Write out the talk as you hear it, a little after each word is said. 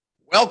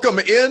Welcome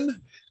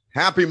in.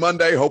 Happy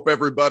Monday. Hope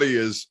everybody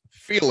is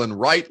feeling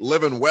right,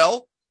 living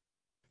well.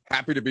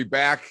 Happy to be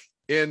back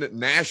in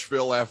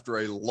Nashville after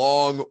a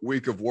long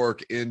week of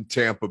work in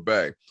Tampa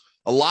Bay.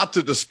 A lot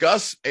to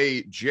discuss,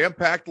 a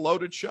jam-packed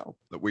loaded show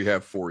that we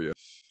have for you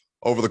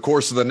over the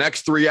course of the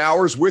next 3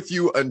 hours with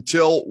you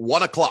until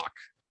 1 o'clock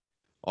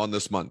on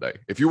this Monday.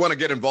 If you want to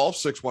get involved,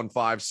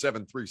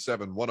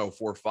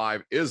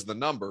 615-737-1045 is the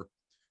number,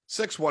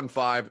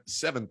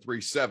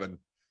 615-737-1045.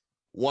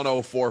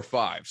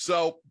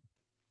 So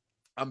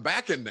I'm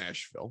back in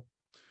Nashville,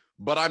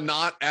 but I'm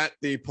not at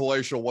the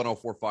palatial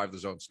 1045 The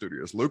Zone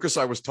studios. Lucas,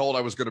 I was told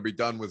I was going to be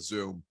done with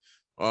Zoom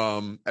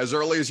as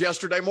early as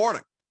yesterday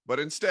morning, but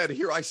instead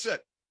here I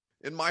sit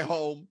in my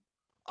home,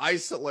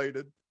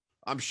 isolated.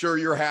 I'm sure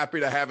you're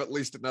happy to have at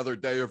least another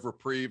day of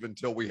reprieve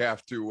until we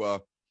have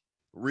to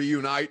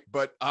reunite,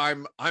 but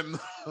I'm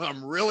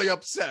really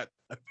upset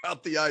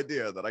about the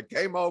idea that I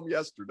came home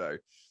yesterday,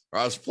 or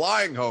I was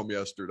flying home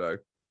yesterday,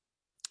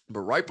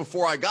 but right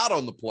before I got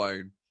on the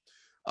plane,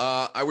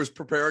 I was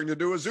preparing to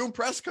do a Zoom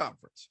press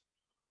conference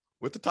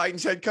with the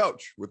Titans head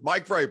coach, with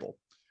Mike Vrabel.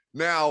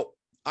 Now,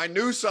 I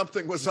knew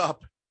something was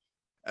up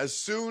as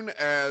soon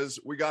as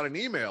we got an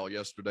email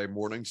yesterday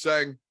morning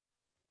saying,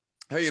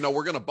 hey,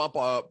 we're going to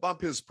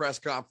bump his press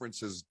conference,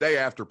 his day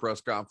after press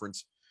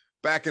conference,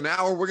 back an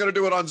hour. We're going to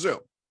do it on Zoom.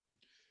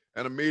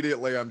 And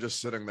immediately I'm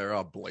just sitting there,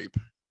 oh, bleep.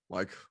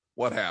 Like,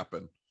 what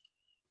happened?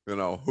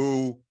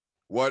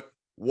 What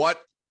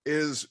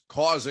is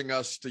causing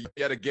us to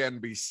yet again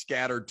be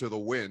scattered to the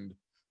wind?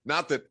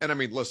 Not that, and I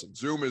mean, listen,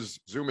 Zoom is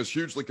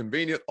hugely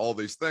convenient, all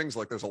these things,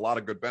 like there's a lot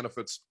of good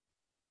benefits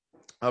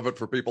of it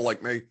for people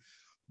like me.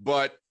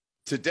 But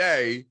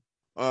today,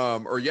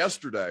 or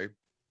yesterday,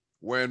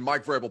 when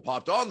Mike Vrabel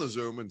popped on the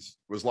Zoom and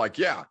was like,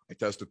 yeah, I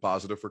tested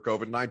positive for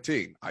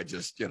COVID-19. I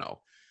just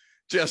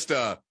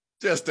a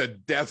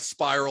death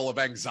spiral of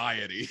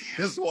anxiety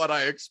is what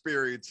I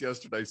experienced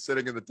yesterday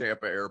sitting in the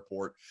Tampa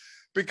airport,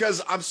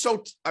 because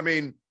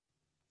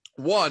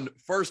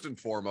first and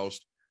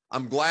foremost,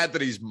 I'm glad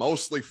that he's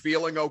mostly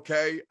feeling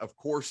okay. Of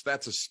course,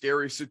 that's a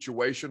scary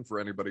situation for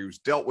anybody who's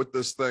dealt with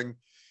this thing.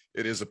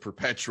 It is a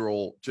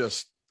perpetual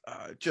just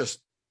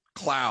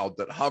cloud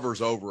that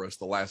hovers over us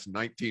the last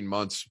 19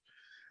 months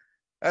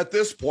at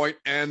this point.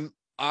 And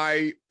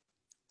I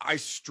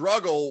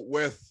struggle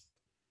with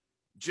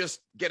just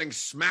getting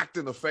smacked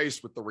in the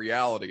face with the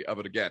reality of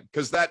it again,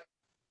 because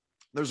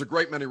there's a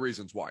great many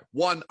reasons why.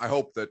 One, I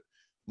hope that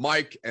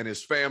Mike and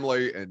his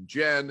family and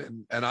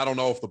Jen, and I don't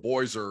know if the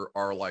boys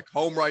are like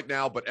home right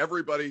now, but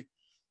everybody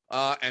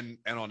and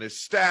on his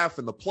staff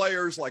and the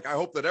players, like I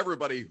hope that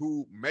everybody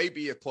who may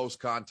be a close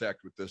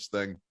contact with this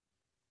thing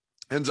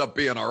ends up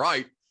being all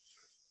right.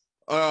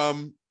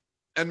 And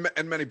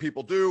many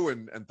people do,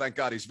 and thank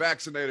God he's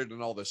vaccinated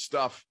and all this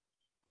stuff.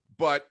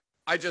 But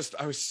I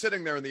was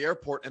sitting there in the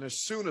airport, and as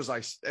soon as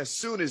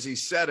he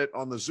said it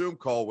on the Zoom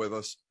call with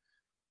us,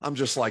 I'm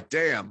just like,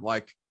 damn,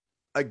 like,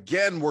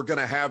 again, we're going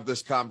to have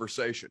this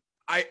conversation.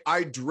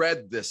 I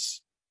dread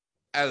this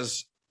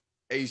as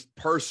a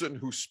person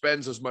who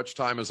spends as much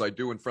time as I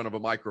do in front of a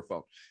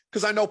microphone,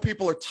 because I know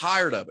people are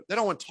tired of it. They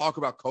don't want to talk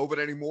about COVID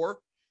anymore.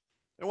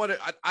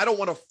 I don't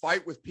want to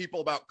fight with people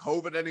about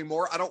COVID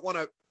anymore. I don't want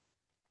to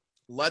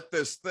let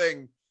this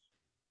thing,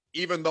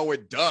 even though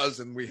it does,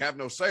 and we have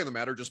no say in the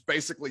matter, just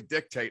basically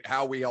dictate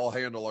how we all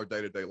handle our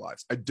day-to-day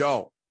lives. I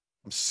don't.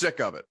 I'm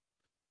sick of it.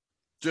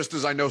 Just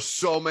as I know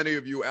so many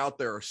of you out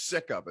there are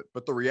sick of it.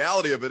 But the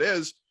reality of it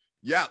is,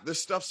 yeah,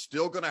 this stuff's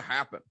still going to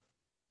happen.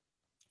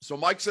 So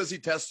Mike says he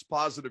tests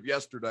positive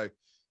yesterday,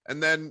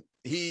 and then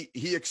he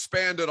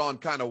expanded on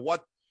kind of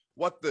what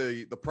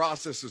the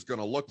process is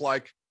going to look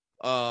like,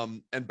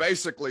 and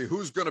basically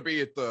who's going to be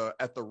at the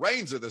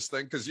reins of this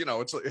thing, because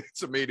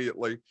it's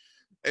immediately,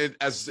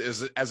 as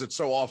it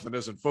so often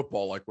is in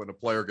football, like when a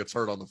player gets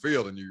hurt on the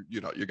field and you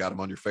got him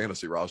on your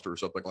fantasy roster or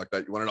something like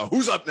that, you want to know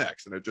who's up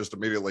next, and it just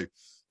immediately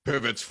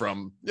pivots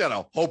from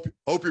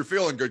hope you're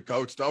feeling good,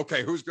 coach, to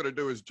okay, who's going to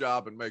do his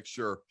job and make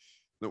sure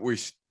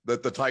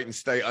that the Titans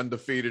stay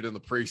undefeated in the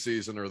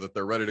preseason, or that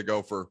they're ready to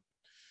go for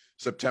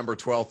September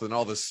 12th and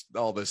all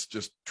this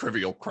just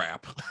trivial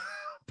crap.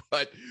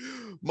 But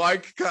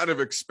Mike kind of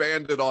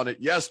expanded on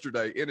it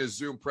yesterday in his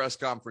Zoom press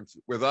conference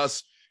with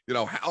us,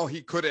 how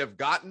he could have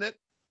gotten it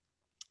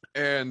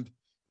and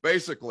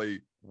basically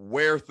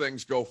where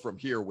things go from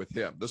here with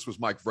him. This was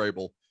Mike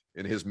Vrabel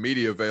in his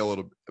media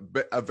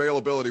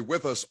availability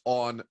with us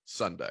on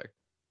Sunday.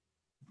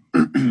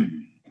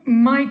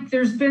 Mike,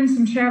 there's been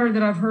some chatter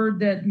that I've heard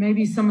that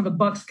maybe some of the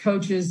Bucs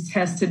coaches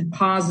tested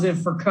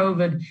positive for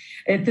COVID.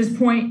 At this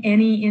point,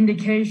 any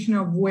indication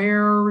of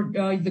where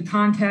the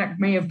contact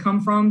may have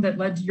come from that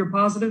led to your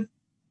positive?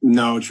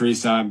 No,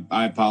 Teresa,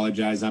 I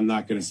apologize. I'm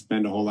not going to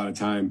spend a whole lot of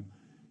time,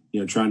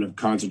 trying to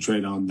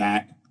concentrate on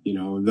that.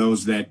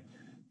 Those that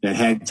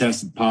had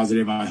tested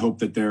positive, I hope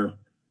that they're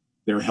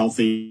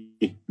healthy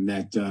and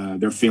that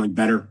they're feeling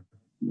better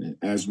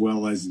as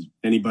well as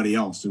anybody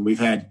else. And we've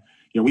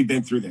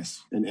been through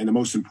this. And the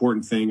most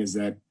important thing is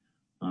that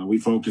we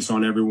focus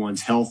on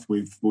everyone's health.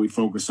 We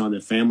focus on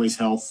their family's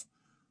health.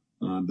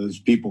 those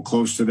people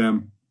close to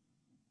them.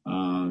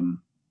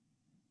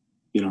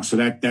 So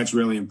that's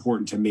really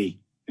important to me.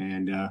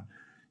 And,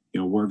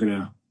 we're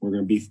going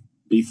to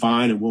be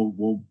fine, and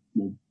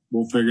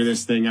we'll figure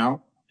this thing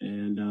out.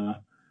 And,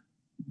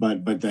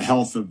 but the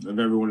health of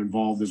everyone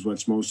involved is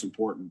what's most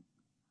important.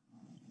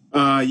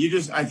 I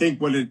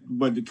think what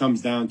it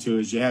comes down to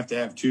is you have to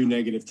have 2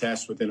 negative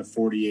tests within a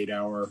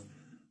 48-hour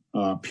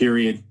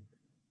period.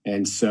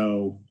 And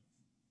so,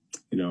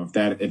 if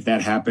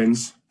that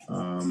happens,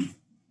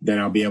 then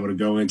I'll be able to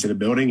go into the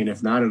building. And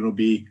if not, it'll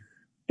be,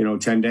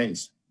 10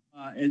 days.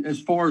 As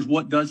far as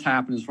what does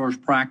happen, as far as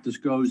practice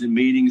goes and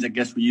meetings, I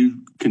guess will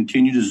you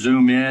continue to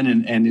zoom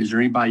in, and is there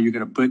anybody you're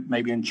going to put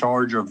maybe in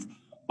charge of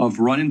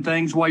running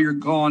things while you're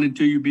gone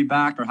until you be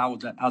back, or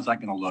how's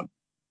that going to look?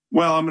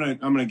 Well, I'm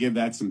gonna give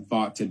that some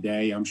thought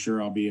today. I'm sure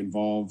I'll be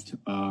involved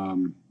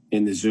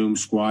in the Zoom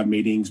squad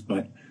meetings,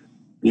 but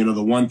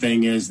the one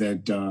thing is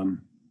that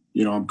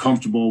I'm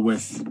comfortable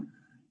with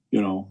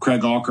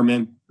Craig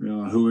Ackerman,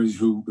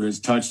 who has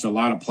touched a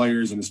lot of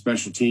players in the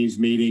special teams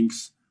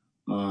meetings,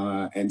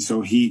 and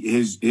so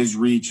his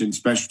reach in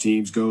special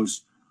teams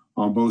goes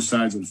on both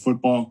sides of the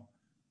football.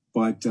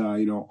 But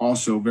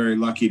also very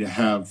lucky to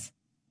have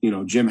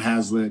Jim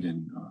Haslett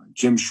and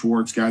Jim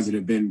Schwartz, guys that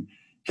have been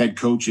head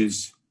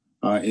coaches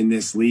in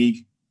this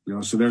league,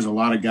 so there's a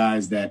lot of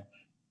guys that,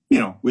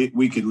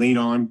 we could lean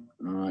on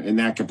in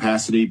that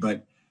capacity.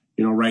 But,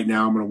 right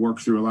now I'm going to work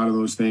through a lot of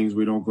those things.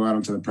 We don't go out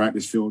onto the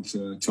practice field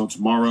till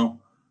tomorrow.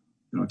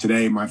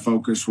 Today my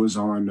focus was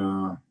on,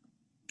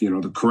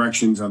 the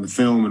corrections on the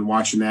film and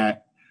watching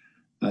that.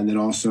 And then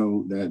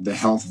also the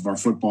health of our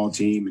football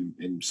team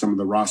and some of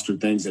the roster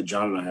things that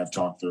John and I have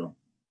talked through.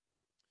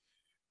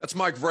 That's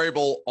Mike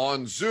Vrabel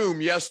on Zoom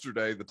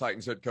yesterday, the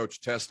Titans head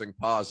coach testing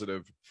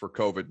positive for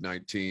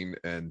COVID-19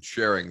 and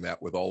sharing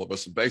that with all of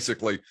us. And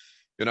basically,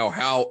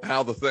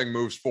 how the thing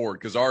moves forward,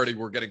 because already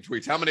we're getting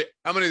tweets. How many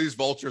of these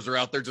vultures are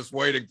out there just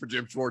waiting for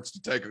Jim Schwartz to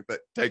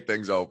take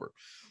things over?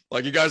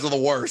 Like, you guys are the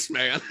worst,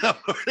 man. I'm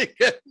already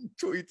getting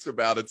tweets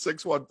about it.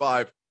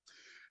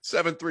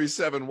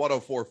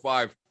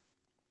 615-737-1045.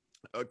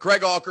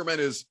 Craig Ackerman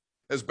has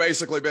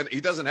basically been,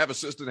 he doesn't have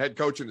assistant head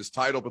coach in his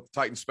title, but the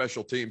Titans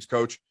special teams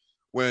coach.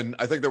 When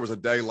I think there was a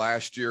day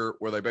last year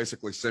where they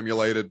basically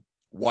simulated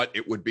what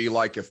it would be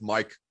like if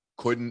Mike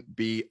couldn't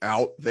be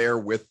out there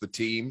with the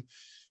team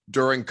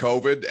during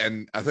COVID.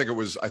 And I think it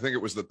was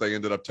that they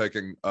ended up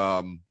taking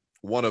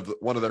one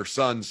of their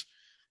sons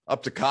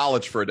up to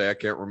college for a day. I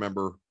can't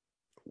remember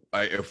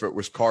if it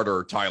was Carter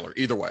or Tyler,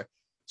 either way.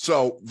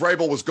 So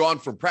Vrabel was gone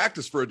from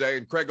practice for a day,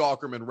 and Craig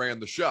Ackerman ran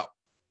the show.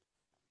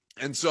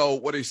 And so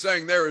what he's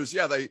saying there is,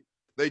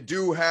 they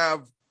do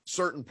have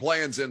certain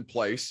plans in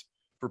place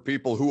for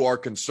people who are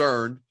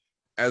concerned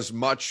as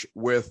much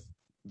with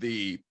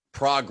the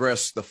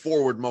progress, the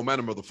forward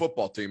momentum of the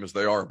football team as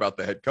they are about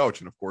the head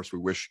coach. And of course, we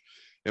wish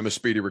him a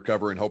speedy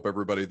recovery and hope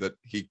everybody that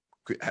he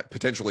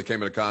potentially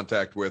came into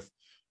contact with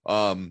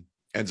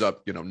ends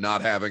up,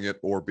 not having it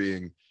or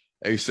being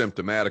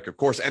asymptomatic, of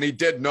course. And he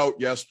did note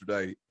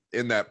yesterday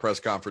in that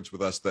press conference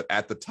with us that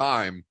at the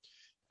time,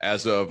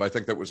 as of, I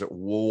think that was at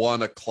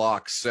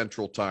 1:00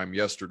 Central Time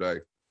yesterday,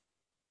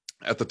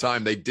 at the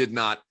time, they did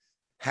not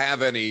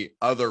have any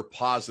other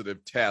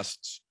positive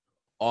tests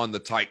on the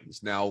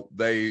Titans. Now,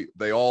 they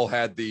all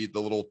had the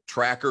little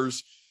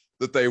trackers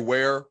that they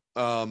wear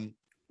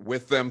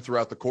with them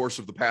throughout the course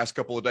of the past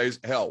couple of days.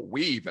 Hell,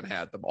 we even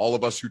had them, all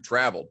of us who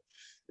traveled.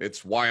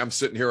 It's why I'm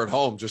sitting here at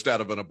home, just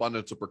out of an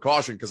abundance of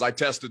precaution, because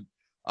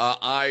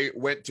I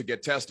went to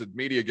get tested.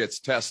 Media gets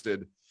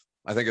tested.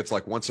 I think it's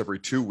like once every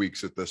 2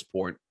 weeks at this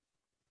point.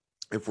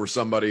 If we're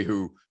somebody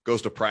who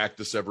goes to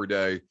practice every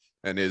day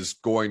and is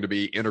going to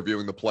be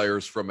interviewing the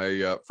players from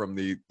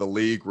the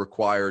league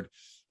required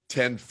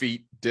 10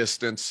 feet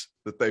distance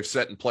that they've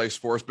set in place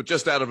for us. But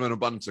just out of an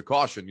abundance of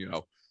caution,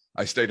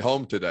 I stayed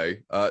home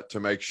today to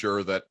make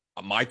sure that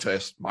my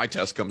test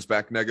comes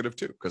back negative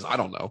too, because I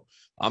don't know.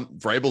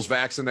 Vrabel's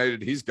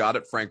vaccinated. He's got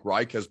it. Frank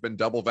Reich has been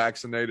double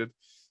vaccinated.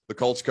 The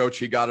Colts coach,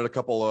 he got it a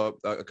couple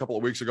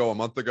of weeks ago, a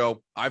month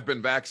ago. I've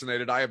been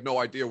vaccinated. I have no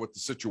idea what the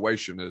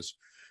situation is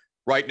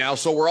right now.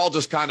 So we're all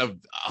just kind of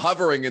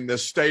hovering in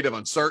this state of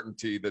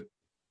uncertainty that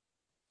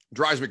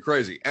drives me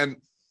crazy. And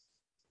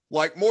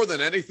like, more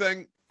than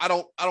anything, I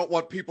don't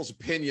want people's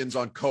opinions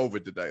on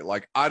COVID today.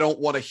 Like, I don't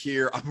want to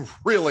hear, I'm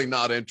really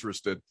not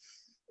interested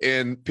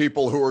in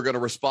people who are going to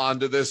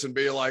respond to this and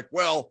be like,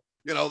 well,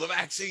 the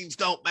vaccines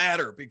don't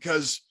matter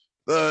because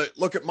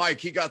look at Mike,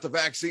 he got the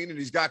vaccine and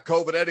he's got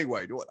COVID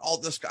anyway. All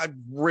this,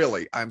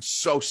 I'm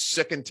so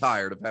sick and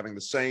tired of having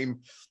the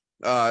same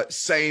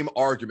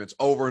arguments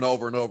over and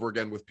over and over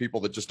again with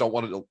people that just don't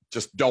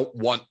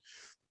want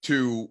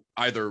to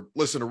either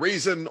listen to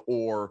reason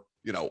or,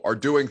 are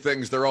doing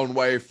things their own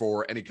way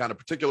for any kind of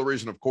particular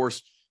reason. Of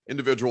course,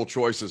 individual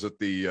choice is at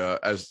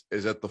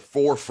the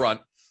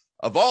forefront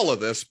of all of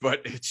this,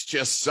 but it's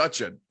just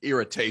such an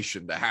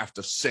irritation to have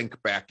to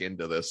sink back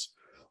into this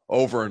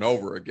over and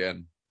over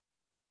again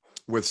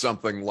with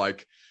something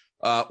like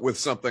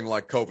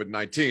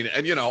COVID-19.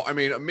 And,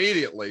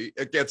 immediately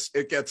it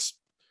gets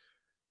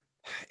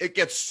it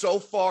gets so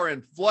far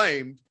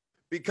inflamed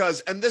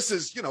because, and this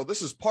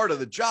is part of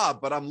the job,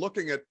 but I'm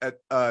looking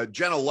at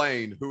Jenna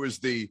Lane, who is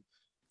the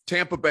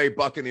Tampa Bay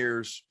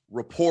Buccaneers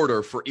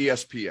reporter for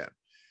ESPN.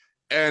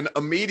 And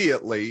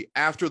immediately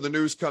after the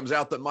news comes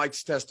out that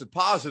Mike's tested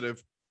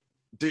positive,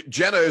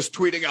 Jenna is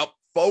tweeting out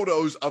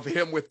photos of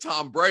him with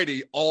Tom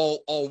Brady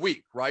all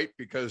week, right?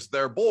 Because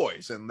they're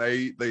boys and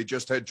they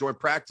just had joint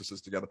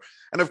practices together.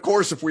 And of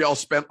course, if we all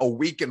spent a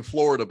week in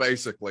Florida,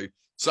 basically,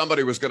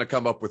 somebody was going to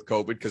come up with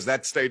COVID because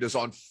that state is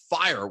on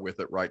fire with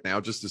it right now,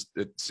 just as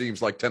it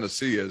seems like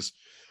Tennessee is,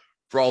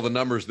 for all the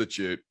numbers that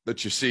you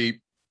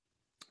see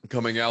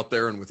coming out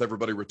there, and with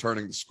everybody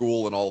returning to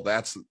school and all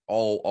that's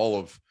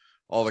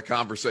all the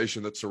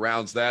conversation that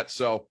surrounds that.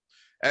 So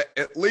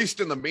at least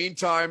in the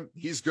meantime,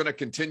 he's going to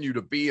continue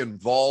to be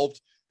involved.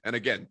 And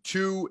again,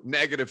 2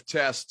 negative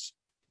tests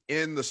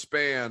in the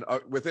span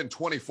within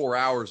 24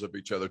 hours of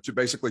each other,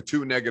 basically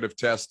 2 negative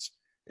tests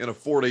in a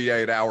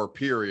 48-hour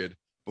period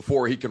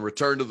before he can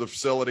return to the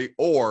facility,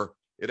 or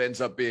it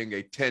ends up being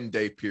a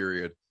 10-day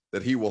period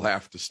that he will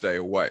have to stay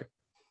away.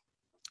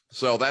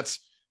 So that's,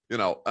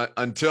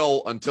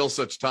 until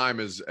such time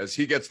as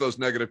he gets those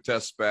negative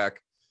tests back,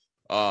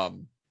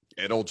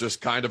 it'll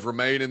just kind of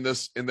remain in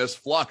this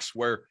flux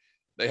where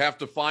they have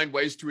to find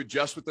ways to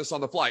adjust with this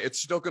on the fly. It's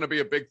still going to be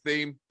a big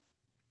theme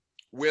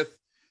with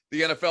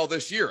the NFL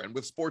this year and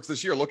with sports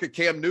this year. Look at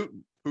Cam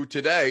Newton, who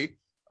today,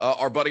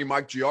 our buddy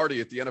Mike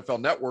Giardi at the NFL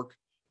Network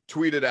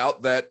tweeted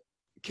out that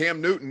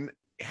Cam Newton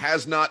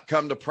has not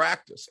come to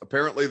practice.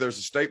 Apparently, there's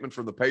a statement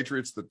from the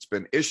Patriots that's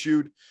been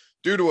issued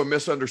due to a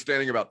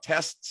misunderstanding about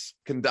tests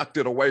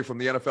conducted away from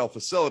the NFL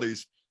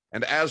facilities.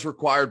 And as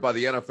required by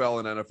the NFL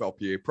and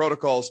NFLPA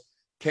protocols,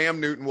 Cam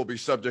Newton will be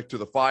subject to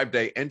the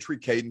 5-day entry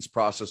cadence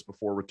process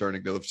before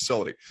returning to the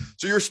facility.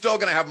 So you're still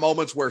going to have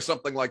moments where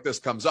something like this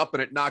comes up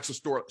and it knocks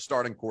a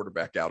starting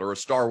quarterback out, or a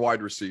star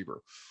wide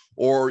receiver,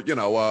 or a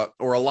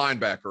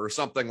linebacker, or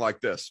something like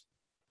this,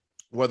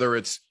 whether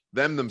it's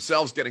them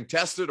themselves getting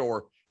tested,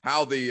 or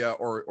how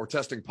or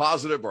testing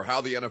positive, or how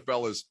the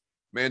NFL is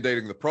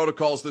mandating the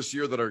protocols this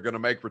year that are going to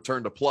make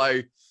return to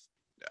play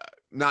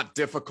not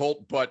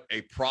difficult, but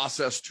a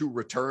process to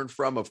return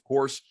from, of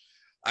course.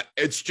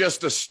 It's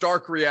just a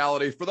stark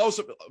reality for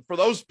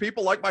those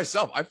people like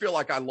myself. I feel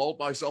like I lulled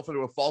myself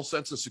into a false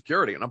sense of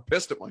security, and I'm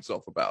pissed at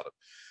myself about it.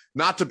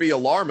 Not to be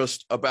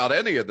alarmist about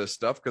any of this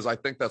stuff, because I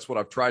think that's what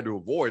I've tried to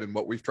avoid and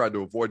what we've tried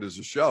to avoid as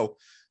a show.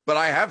 But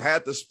I have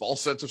had this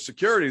false sense of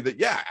security that,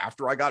 yeah,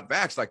 after I got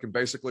vaxxed, I can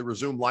basically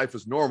resume life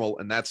as normal.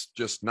 And that's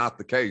just not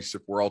the case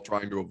if we're all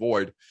trying to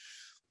avoid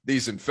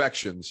these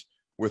infections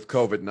with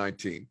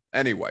COVID-19.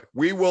 Anyway,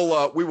 we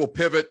will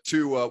pivot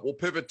to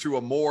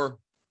a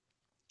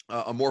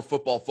more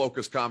football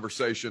focused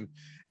conversation,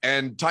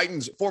 and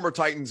former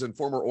Titans and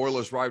former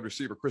Oilers wide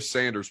receiver Chris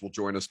Sanders will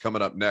join us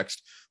coming up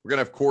next. We're going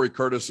to have Corey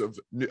Curtis of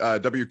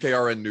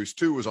WKRN News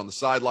 2, who's on the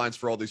sidelines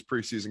for all these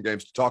preseason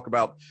games, to talk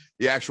about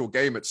the actual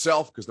game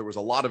itself, because there was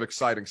a lot of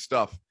exciting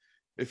stuff,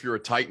 if you're a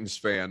Titans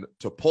fan,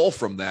 to pull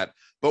from that.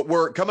 But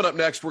we're coming up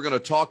next, we're going to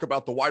talk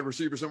about the wide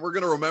receivers, and we're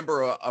going to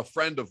remember a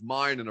friend of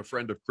mine and a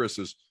friend of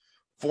Chris's,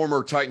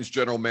 former Titans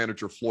general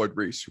manager Floyd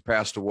Reese, who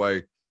passed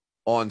away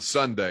on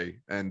Sunday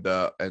and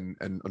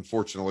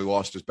unfortunately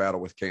lost his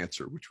battle with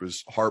cancer, which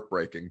was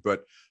heartbreaking.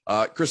 But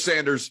Chris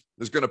Sanders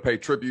is going to pay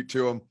tribute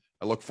to him.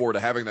 I look forward to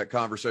having that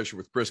conversation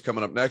with Chris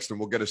coming up next, and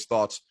we'll get his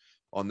thoughts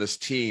on this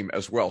team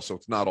as well, so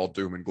it's not all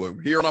doom and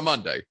gloom, here on a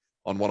Monday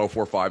on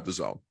 104.5 The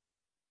Zone.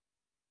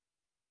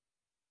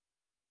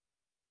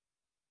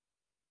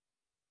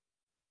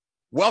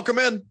 Welcome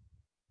in.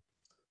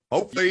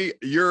 Hopefully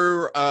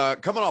you're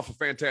coming off a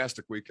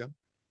fantastic weekend.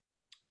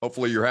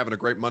 Hopefully you're having a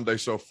great Monday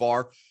so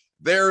far.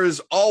 There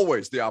is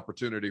always the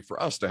opportunity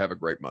for us to have a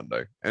great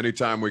Monday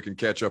anytime we can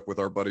catch up with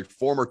our buddy,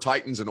 former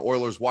Titans and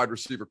Oilers wide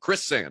receiver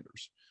Chris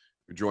Sanders,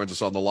 who joins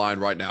us on the line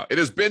right now. It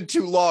has been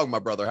too long, my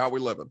brother. How we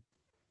living?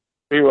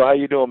 Hero, how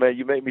you doing, man?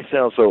 You make me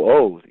sound so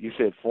old. You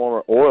said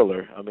former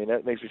Oiler. I mean,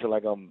 that makes me feel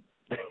like I'm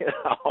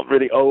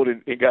really old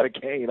and got a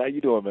cane. How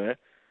you doing, man?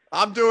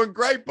 I'm doing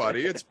great,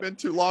 buddy. It's been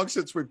too long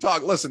since we've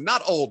talked. Listen,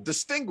 not old,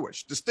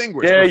 distinguished.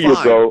 There you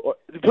go.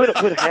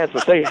 Put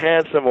handsome. Say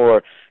handsome,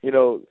 or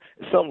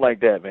something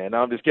like that, man.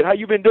 No, I'm just kidding. How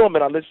you been doing,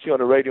 man? I listen to you on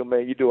the radio,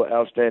 man. You do an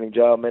outstanding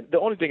job, man.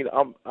 The only thing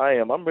I'm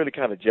really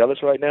kind of jealous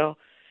right now,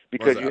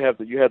 because you have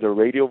the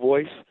radio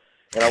voice,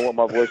 and I want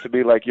my voice to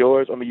be like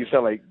yours. I mean, you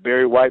sound like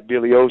Barry White,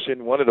 Billy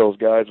Ocean, one of those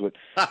guys with,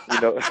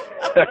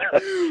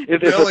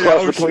 it's a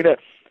cross between that.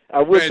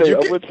 I would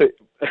say.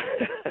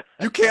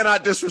 You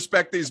cannot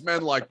disrespect these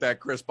men like that,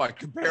 Chris, by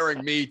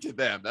comparing me to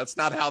them. That's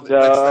not how.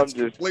 That's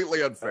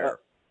completely unfair.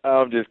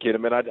 I'm just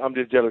kidding, man. I'm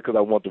just jealous because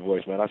I want the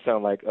voice, man. I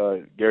sound like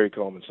Gary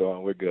Coleman, so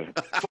we're good.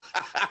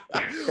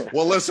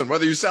 Well, listen,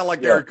 whether you sound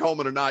like Gary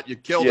Coleman or not, you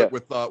killed it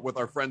with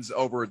our friends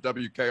over at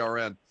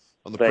WKRN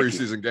on the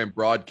preseason game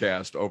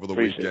broadcast over the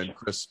weekend.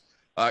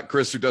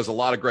 Chris, who does a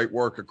lot of great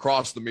work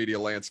across the media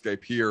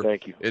landscape here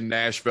in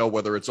Nashville,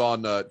 whether it's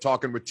on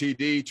Talking with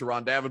TD,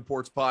 Teron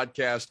Davenport's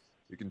podcast.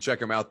 You can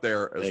check him out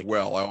there as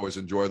well. I always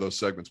enjoy those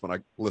segments when I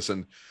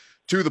listen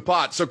to the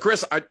pot. So,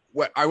 Chris, I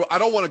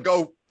don't want to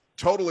go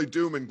totally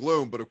doom and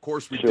gloom, but of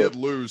course we did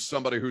lose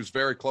somebody who's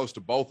very close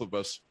to both of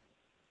us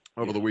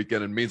over the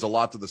weekend and means a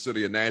lot to the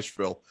city of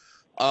Nashville.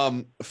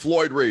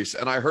 Floyd Reese,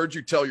 and I heard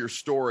you tell your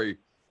story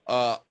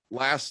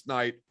last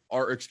night,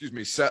 or excuse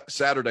me,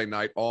 Saturday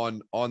night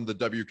on the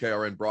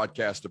WKRN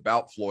broadcast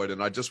about Floyd,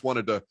 and I just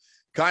wanted to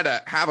kind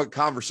of have a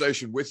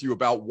conversation with you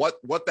about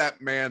what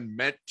that man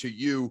meant to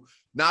you,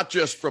 not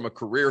just from a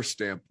career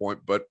standpoint,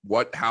 but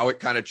how it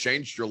kind of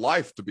changed your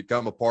life to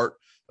become a part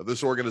of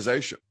this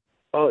organization.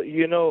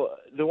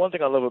 The one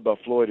thing I love about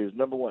Floyd is,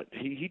 number one,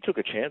 he took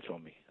a chance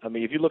on me. I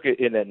mean, if you look at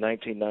in that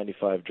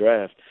 1995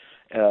 draft,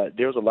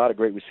 there was a lot of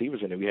great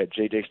receivers in it. We had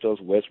J.J.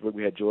 Stokes, Westbrook,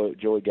 we had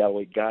Joey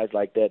Galloway, guys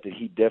like that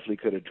he definitely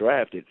could have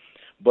drafted.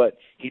 But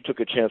he took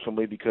a chance on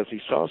me because he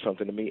saw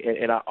something to me.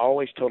 And I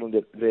always told him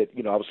that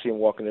I would see him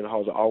walking in the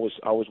halls.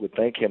 I always would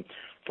thank him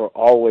for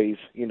always,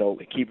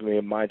 keeping me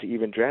in mind to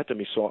even draft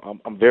me. So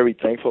I'm very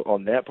thankful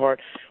on that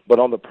part. But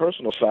on the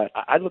personal side,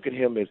 I look at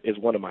him as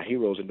one of my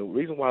heroes. And the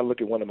reason why I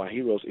look at one of my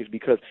heroes is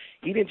because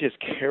he didn't just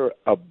care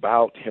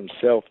about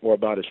himself or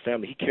about his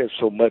family. He cared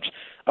so much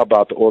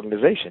about the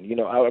organization.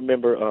 I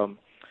remember,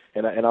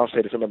 and I'll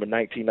say this, I remember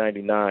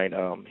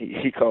 1999,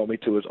 he called me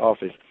to his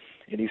office.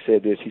 And he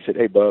said this. He said,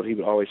 "Hey, Bub." He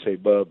would always say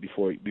 "Bub"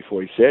 before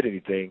he said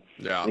anything.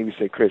 Yeah. And he would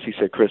say, "Chris." He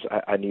said, "Chris,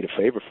 I need a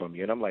favor from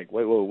you." And I'm like,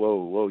 "Wait,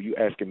 whoa! You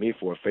asking me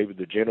for a favor?"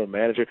 The general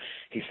manager.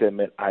 He said,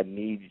 "Man, I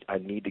need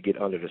to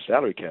get under the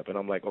salary cap." And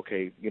I'm like,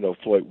 "Okay,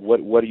 Floyd,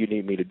 what do you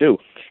need me to do?"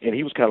 And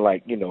he was kind of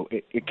like,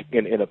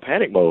 in a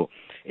panic mode.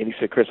 And he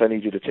said, "Chris, I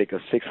need you to take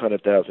a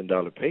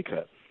 $600,000 pay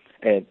cut."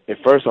 And at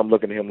first I'm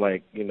looking at him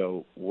like,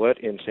 what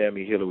in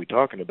Sammy Hill are we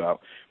talking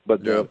about?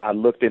 But then I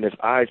looked in his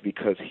eyes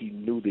because he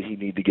knew that he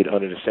needed to get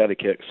under the salary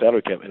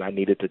cap, and I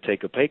needed to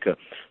take a pay cut.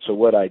 So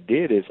what I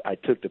did is I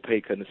took the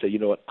pay cut and said, you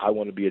know what, I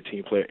want to be a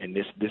team player, and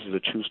this is a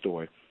true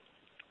story.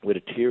 With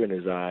a tear in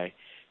his eye,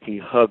 he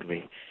hugged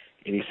me,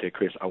 and he said,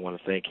 "Chris, I want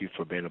to thank you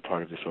for being a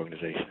part of this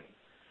organization."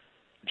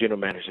 General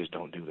managers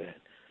don't do that.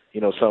 A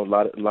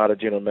lot of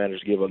general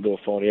managers give a little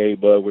phony, "Hey,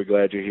 bud, we're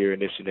glad you're here,"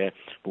 and this and that.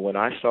 But when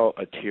I saw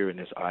a tear in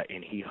his eye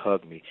and he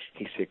hugged me,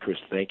 he said, "Chris,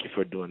 thank you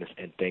for doing this,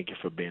 and thank you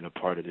for being a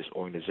part of this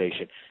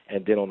organization."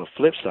 And then on the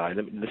flip side,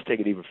 let's take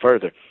it even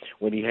further.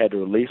 When he had to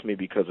release me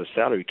because of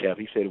salary cap,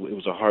 he said it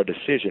was a hard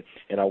decision,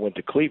 and I went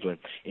to Cleveland.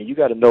 And you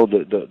got to know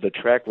the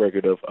track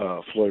record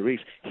of Floyd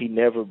Reese. He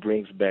never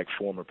brings back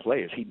former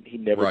players. He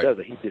never does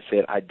it. He just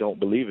said, "I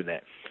don't believe in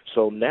that."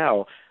 So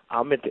now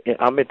I'm at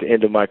the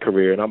end of my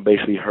career, and I'm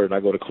basically hurt. And I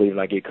go to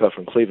Cleveland, I get cut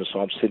from Cleveland, so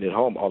I'm sitting at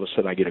home. All of a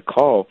sudden, I get a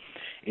call,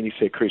 and he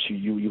said, "Chris,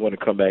 you want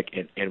to come back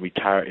and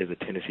retire as a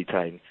Tennessee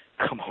Titan?"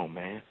 Come on,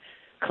 man.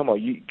 Come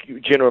on. You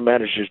general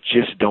managers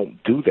just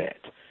don't do that.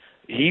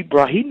 He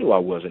knew I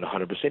wasn't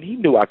 100%. He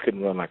knew I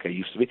couldn't run like I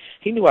used to be.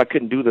 He knew I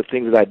couldn't do the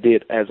things that I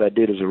did as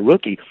a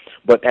rookie.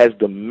 But as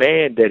the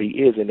man that he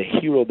is and the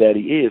hero that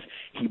he is,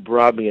 he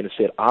brought me in and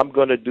said, "I'm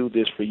going to do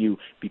this for you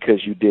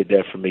because you did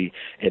that for me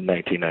in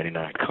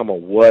 1999. Come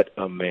on, what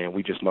a man.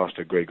 We just lost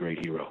a great,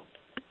 great hero.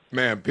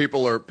 Man,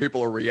 people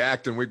are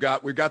reacting. We've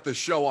got this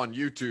show on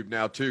YouTube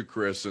now too,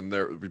 Chris,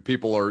 and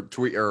people are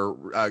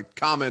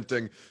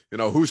commenting.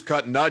 Who's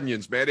cutting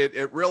onions, man?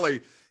 It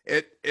really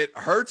it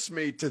hurts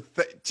me to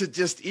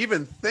just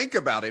even think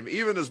about him,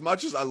 even as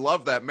much as I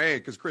love that man.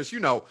 Because Chris, you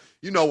know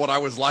what I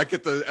was like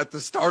at the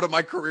start of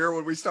my career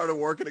when we started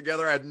working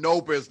together. I had no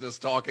business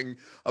talking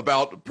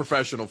about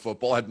professional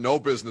football. I had no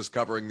business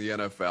covering the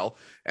NFL,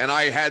 and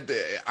I had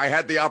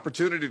the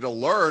opportunity to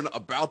learn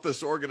about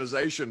this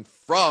organization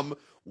from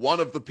one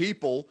of the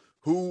people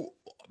who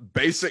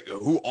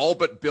all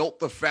but built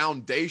the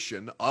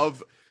foundation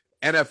of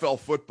NFL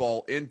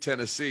football in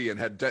Tennessee and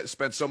had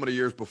spent so many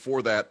years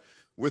before that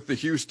with the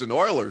Houston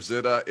Oilers.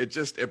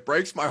 It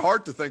breaks my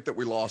heart to think that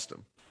we lost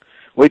him.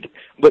 Wait,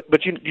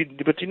 but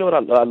you know what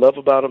I love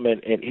about him,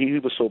 and he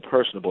was so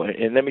personable.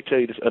 And let me tell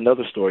you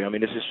another story. I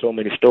mean, there's just so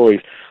many stories.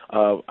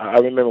 I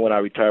remember when I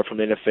retired from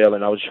the NFL,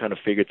 and I was trying to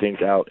figure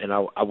things out, and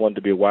I wanted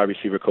to be a wide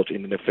receiver coach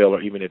in the NFL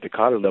or even at the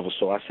college level.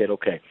 So I said,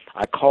 okay.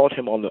 I called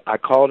him on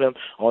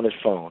his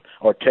phone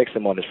or text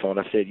him on his phone.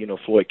 I said,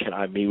 "Floyd, can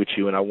I meet with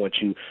you? And I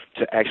want you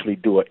to actually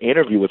do an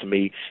interview with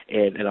me,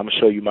 and I'm gonna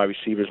show you my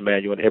receivers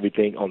manual and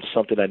everything on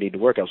something I need to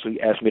work out." So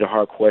he asked me the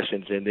hard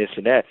questions and this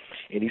and that,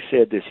 and he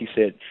said this. He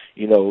said,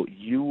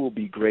 "You will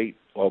be great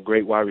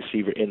wide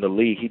receiver in the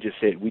league." He just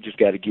said, "We just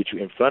got to get you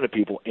in front of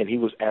people." And he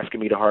was asking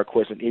me the hard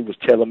questions. He was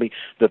telling me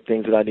the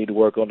things that I need to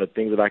work on, the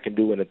things that I can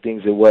do, and the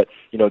things that what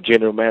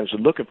general manager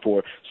looking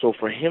for. So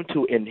for him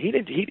to, and he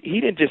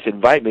didn't just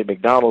invite me to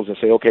McDonald's and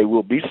say, "Okay,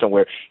 we'll be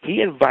somewhere."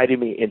 He invited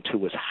me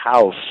into his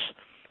house.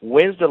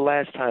 When's the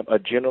last time a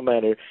general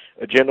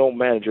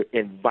manager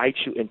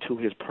invites you into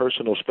his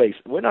personal space?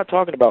 We're not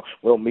talking about,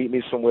 well, meet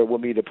me somewhere, we'll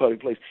meet in a public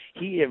place.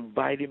 He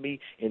invited me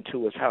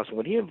into his house. And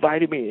when he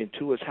invited me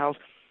into his house,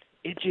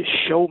 it just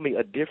showed me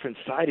a different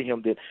side of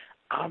him that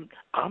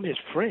I'm his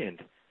friend.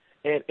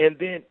 And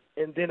then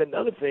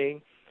another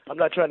thing, I'm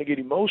not trying to get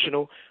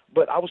emotional,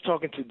 but I was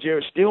talking to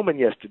Jared Stillman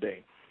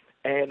yesterday,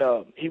 and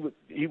he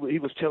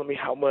was telling me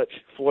how much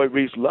Floyd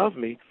Reese loved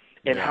me.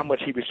 and how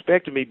much he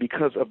respected me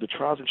because of the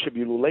trials and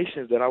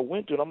tribulations that I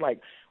went through. And I'm like,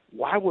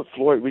 why would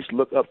Floyd Reese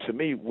look up to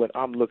me when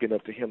I'm looking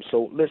up to him?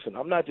 So listen,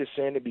 I'm not just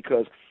saying it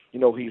because,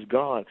 he's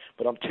gone,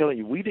 but I'm telling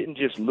you, we didn't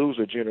just lose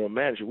a general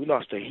manager. We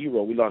lost a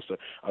hero. We lost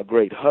a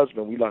great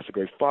husband. We lost a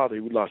great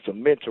father. We lost a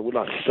mentor. We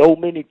lost so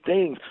many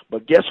things.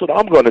 But guess what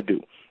I'm going to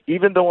do?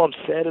 Even though I'm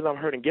sad and I'm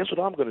hurting, guess what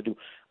I'm going to do?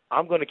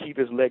 I'm going to keep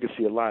his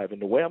legacy alive.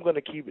 And the way I'm going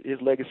to keep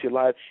his legacy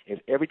alive is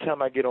every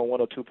time I get on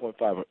 102.5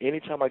 or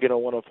anytime I get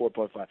on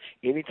 104.5,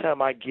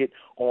 anytime I get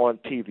on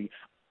TV,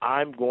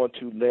 I'm going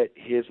to let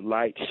his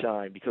light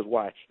shine because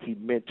why? He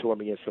mentored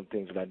me in some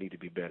things that I need to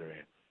be better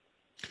in.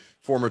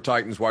 Former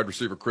Titans wide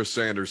receiver Chris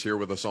Sanders here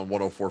with us on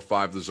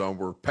 104.5 The Zone.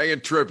 We're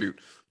paying tribute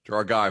to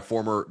our guy,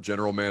 former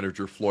General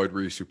Manager Floyd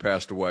Reese, who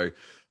passed away.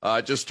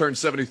 Just turned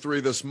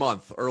 73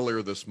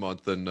 earlier this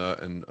month, and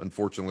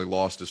unfortunately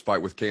lost his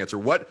fight with cancer.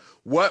 What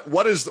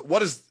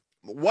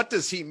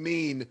does he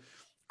mean,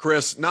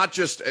 Chris? Not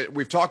just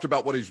we've talked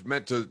about what he's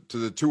meant to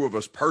the two of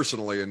us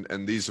personally,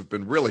 and these have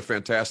been really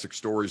fantastic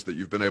stories that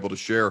you've been able to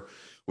share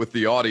with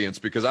the audience.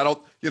 Because I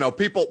don't,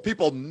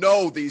 people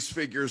know these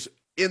figures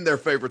in their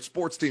favorite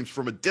sports teams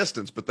from a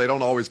distance, but they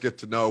don't always get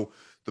to know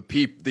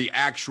the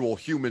actual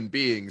human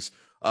beings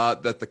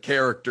that the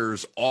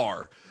characters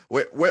are.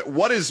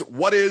 What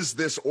is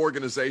this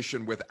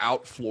organization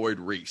without Floyd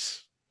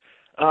Reese?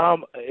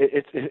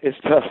 It's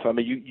tough. I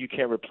mean, you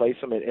can't replace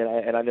him,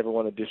 and I never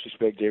want to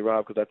disrespect J.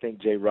 Rob because I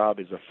think J. Rob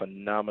is a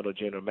phenomenal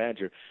general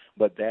manager,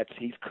 but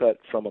he's cut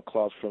from a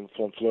cloth from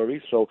Floyd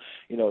Reese. So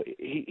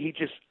he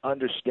just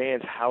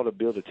understands how to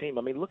build a team.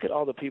 I mean, look at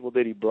all the people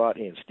that he brought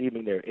in: Steve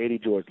McNair, Eddie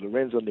George,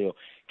 Lorenzo Neal,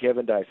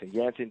 Kevin Dyson,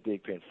 Yanton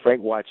Thigpen,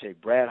 Frank Wycheck,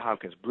 Brad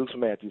Hopkins, Bruce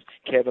Matthews,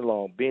 Kevin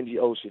Long, Benji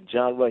Ocean,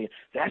 John Runyon.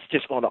 That's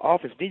just on the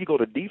offense. Then you go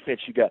to defense.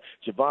 You got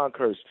Javon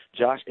Curse,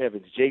 Josh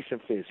Evans, Jason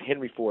Fitz,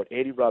 Henry Ford,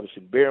 Eddie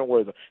Robinson, Baron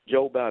Worther,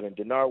 Joe Bowden,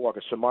 Denard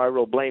Walker, Samari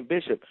Rowe, Blaine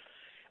Bishop.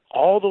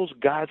 All those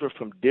guys were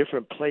from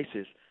different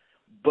places,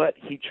 but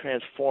he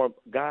transformed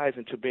guys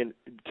into being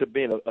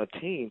a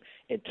team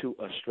into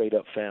a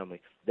straight-up family.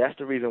 That's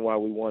the reason why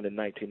we won in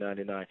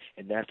 1999,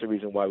 and that's the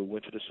reason why we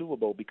went to the Super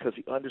Bowl, because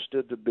he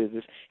understood the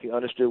business, he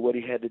understood what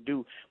he had to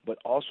do, but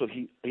also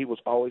he was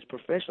always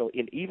professional.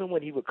 And even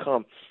when he would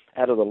come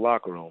out of the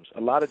locker rooms,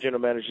 a lot of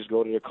general managers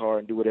go to their car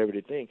and do whatever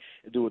they think,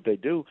 do what they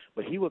do,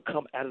 but he would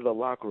come out of the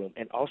locker room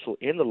and also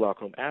in the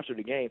locker room after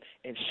the game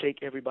and shake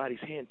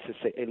everybody's hand to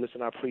say, hey,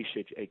 listen, I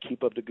appreciate you. Hey,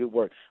 keep up the good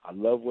work. I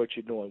love what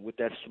you're doing, with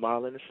that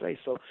smile on his face.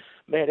 So,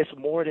 man, it's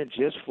more than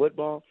just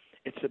football.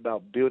 It's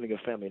about building a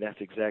family, and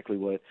that's exactly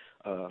what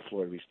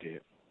Floyd Reese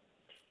did.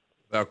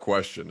 Without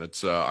question.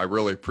 It's I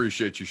really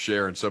appreciate you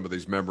sharing some of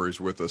these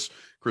memories with us.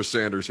 Chris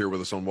Sanders here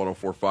with us on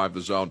 104.5 The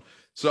Zone.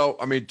 So,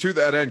 I mean, to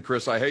that end,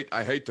 Chris, I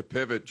hate to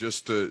pivot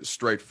just to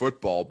straight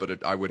football,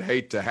 but I would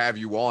hate to have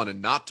you on and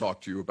not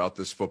talk to you about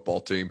this football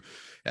team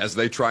as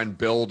they try and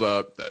build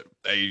a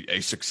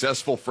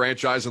successful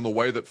franchise in the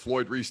way that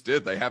Floyd Reese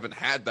did. They haven't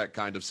had that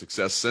kind of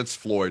success since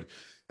Floyd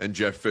and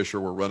Jeff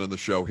Fisher were running the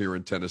show here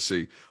in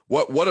Tennessee.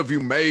 What have you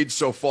made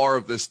so far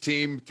of this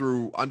team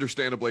through,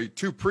 understandably,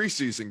 2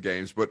 preseason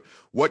games, but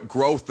what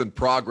growth and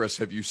progress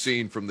have you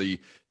seen from the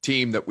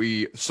team that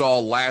we saw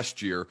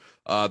last year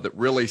that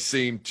really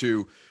seemed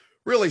to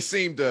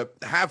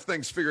have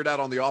things figured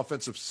out on the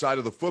offensive side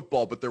of the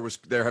football, but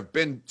there have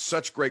been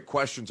such great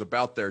questions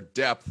about their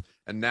depth,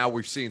 and now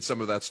we've seen some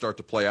of that start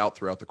to play out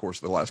throughout the course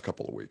of the last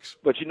couple of weeks.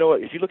 But you know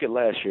what? If you look at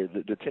last year,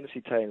 the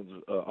Tennessee Titans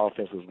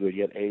offense was good.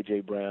 You had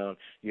A.J. Brown,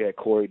 you had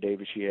Corey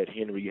Davis, you had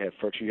Henry, you had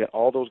Furch, you had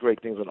all those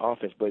great things on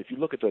offense. But if you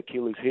look at the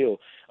Achilles heel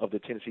of the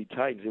Tennessee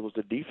Titans, it was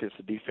the defense.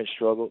 The defense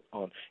struggled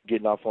on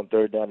getting off on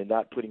third down and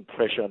not putting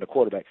pressure on the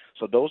quarterback.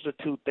 So those are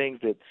 2 things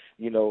that,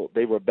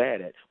 they were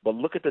bad at. But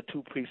look at the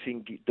two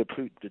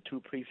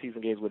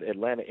preseason games with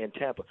Atlanta and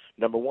Tampa.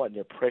 Number 1,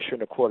 they're pressuring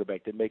the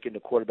quarterback. They're making the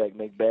quarterback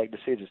make bad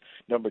decisions.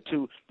 Number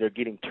 2, they're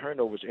getting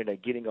turnovers and they're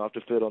getting off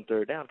the field on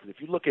third down. Because if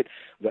you look at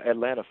the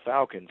Atlanta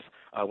Falcons,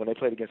 when they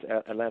played against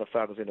Atlanta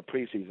Falcons in the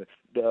preseason,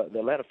 the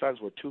Atlanta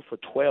Falcons were 2 for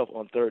 12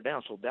 on third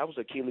down. So that was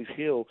Achilles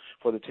heel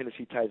for the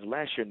Tennessee Titans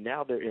last year.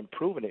 Now they're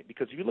improving it,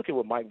 because if you look at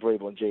what Mike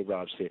Vrabel and Jay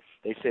Robb said,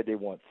 they said they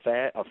want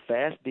a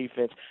fast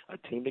defense, a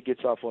team that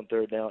gets off on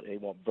third down, and they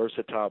want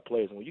versatile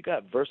players. And when you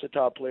got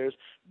versatile players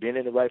being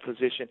in the right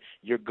position,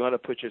 you're going to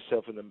put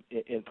yourself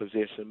in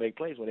position to make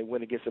plays. When they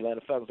went against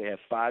Atlanta Falcons, they had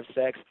 5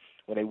 sacks.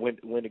 When they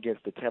went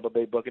against the Tampa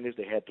Bay Buccaneers,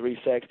 they had 3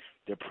 sacks.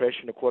 They're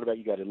pressuring the quarterback.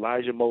 You got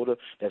Elijah Moda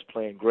that's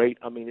playing great.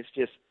 I mean,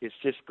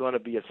 it's just going to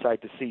be a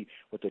sight to see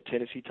with the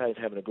Tennessee Titans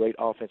having a great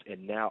offense,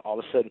 and now all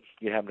of a sudden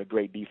you're having a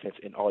great defense,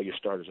 and all your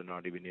starters are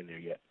not even in there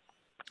yet.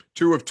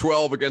 2 of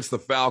 12 against the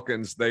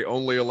Falcons. They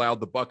only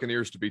allowed the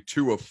Buccaneers to be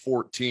 2 of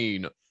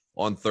 14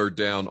 on third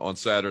down on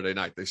Saturday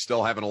night. They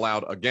still haven't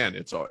allowed, again,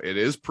 it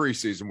is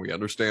preseason. We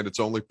understand it's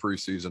only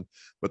preseason,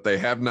 but they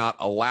have not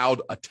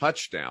allowed a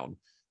touchdown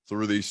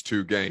through these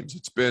 2 games.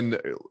 It's been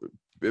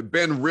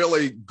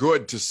really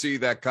good to see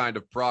that kind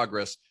of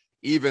progress,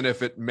 even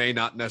if it may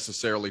not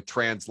necessarily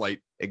translate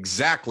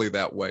exactly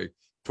that way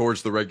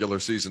towards the regular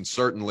season.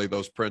 Certainly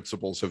those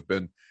principles have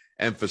been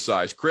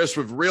emphasize. Chris,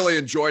 we've really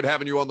enjoyed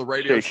having you on the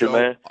radio Appreciate show.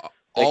 you, man.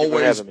 Thank you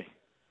for having me.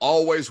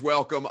 Always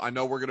welcome. I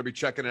know we're going to be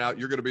checking it out.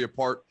 You're going to be a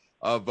part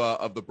of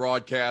the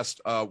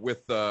broadcast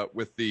with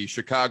the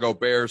Chicago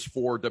Bears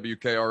for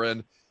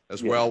WKRN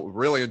as well.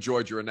 Really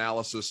enjoyed your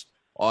analysis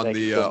on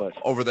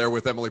over there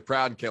with Emily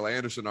Proud and Kayla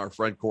Anderson, our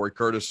friend Corey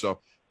Curtis.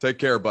 So take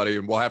care, buddy,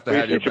 and we'll have to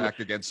have you back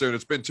again soon.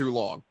 It's been too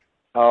long.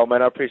 Oh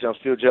man, I appreciate it. I'm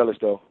still jealous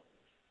though.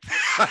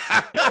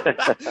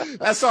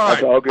 That's all right.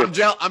 That's all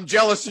good. I'm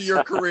jealous of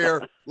your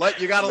career.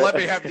 You gotta let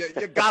me have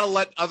you gotta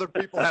let other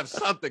people have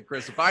something,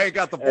 Chris. If I ain't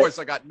got the voice,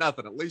 I got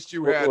nothing. At least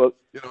you had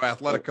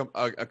athletic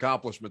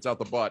accomplishments out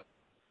the butt.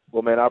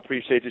 Well, man, I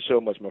appreciate you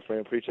so much, my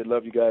friend.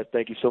 Love you guys.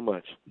 Thank you so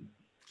much.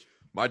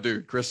 My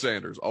dude, Chris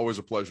Sanders. Always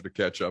a pleasure to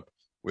catch up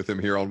with him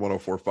here on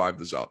 104.5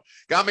 The Zone.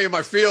 Got me in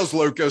my feels,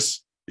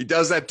 Lucas. He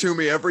does that to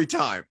me every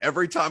time.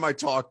 Every time I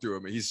talk to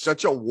him, he's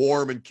such a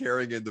warm and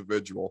caring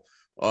individual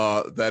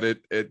that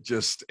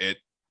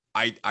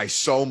I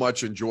so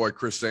much enjoy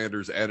Chris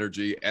Sanders'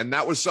 energy, and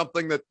that was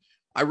something that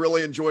I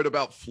really enjoyed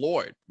about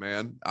Floyd.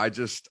 Man, I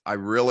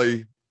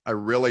really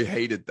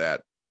hated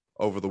that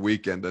over the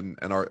weekend,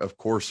 and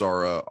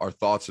our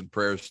thoughts and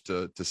prayers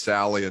to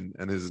Sally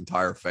and his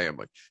entire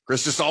family.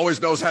 Chris just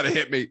always knows how to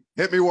hit me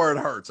where it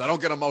hurts. I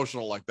don't get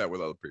emotional like that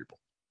with other people.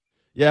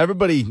 Yeah,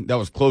 everybody that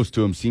was close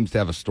to him seems to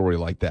have a story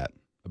like that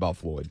about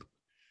Floyd.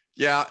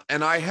 Yeah,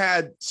 and I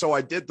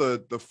did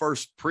the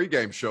first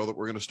pregame show that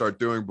we're going to start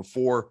doing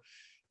before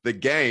the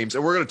games,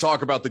 and we're going to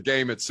talk about the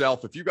game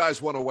itself. If you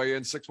guys want to weigh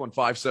in,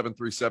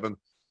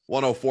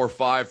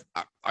 615-737-1045.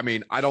 I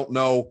mean, I don't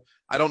know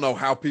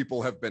how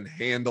people have been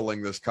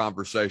handling this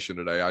conversation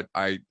today.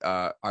 I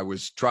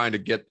was trying to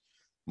get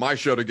my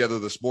show together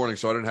this morning,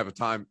 so I didn't have a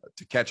time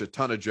to catch a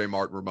ton of J.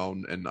 Martin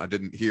Ramon, and I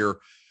didn't hear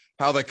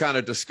how they kind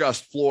of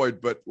discussed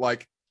Floyd, but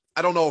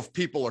I don't know if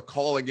people are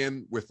calling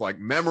in with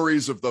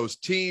memories of those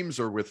teams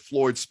or with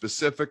Floyd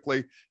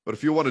specifically, but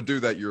if you want to do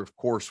that, you're of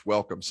course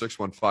welcome.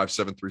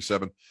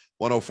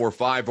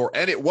 615-737-1045 or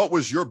what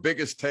was your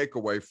biggest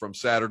takeaway from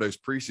Saturday's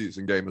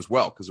preseason game as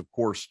well? Because of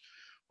course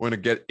we're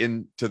going to get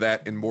into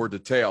that in more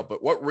detail,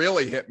 but what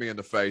really hit me in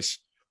the face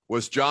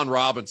was John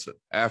Robinson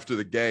after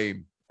the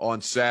game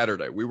on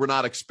Saturday. We were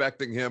not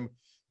expecting him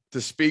to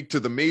speak to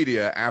the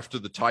media after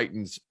the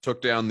Titans took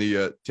down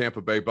the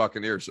Tampa Bay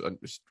Buccaneers.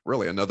 It's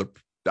really another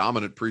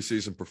dominant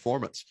preseason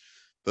performance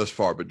thus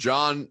far. But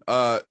John,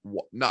 not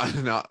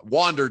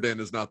wandered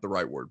in is not the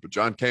right word, but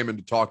John came in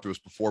to talk to us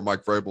before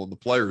Mike Vrabel and the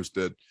players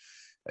did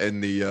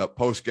in the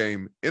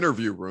post-game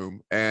interview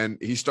room. And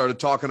he started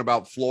talking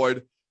about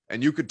Floyd,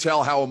 and you could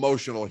tell how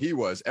emotional he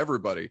was.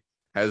 Everybody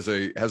has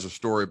a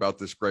story about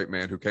this great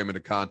man who came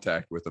into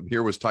contact with him.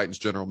 Here was Titans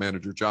general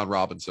manager John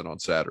Robinson on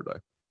Saturday.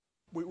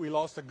 We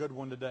lost a good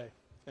one today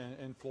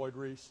in Floyd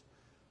Reese.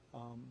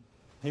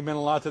 He meant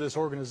a lot to this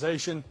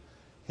organization.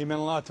 He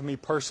meant a lot to me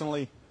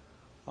personally.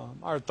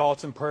 Our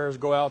thoughts and prayers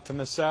go out to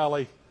Miss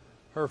Sally,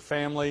 her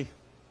family,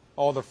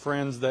 all the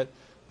friends that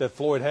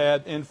Floyd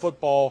had in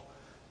football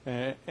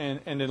and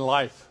in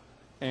life.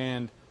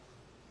 And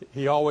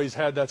he always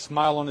had that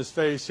smile on his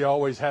face. He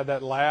always had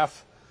that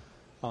laugh.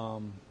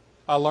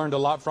 I learned a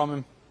lot from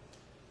him.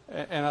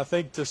 And I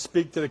think to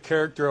speak to the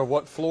character of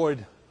what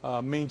Floyd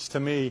means to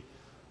me,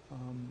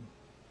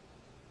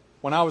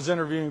 when I was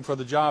interviewing for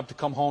the job to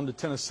come home to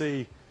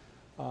Tennessee,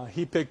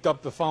 he picked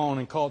up the phone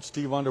and called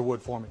Steve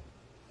Underwood for me.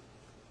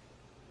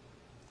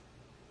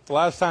 The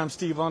last time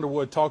Steve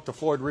Underwood talked to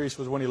Floyd Reese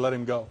was when he let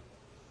him go.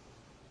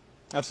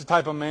 That's the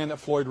type of man that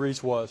Floyd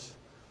Reese was.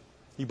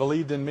 He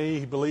believed in me.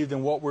 He believed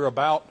in what we're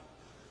about.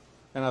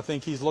 And I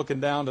think he's looking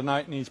down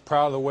tonight and he's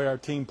proud of the way our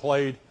team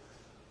played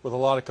with a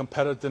lot of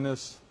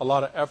competitiveness, a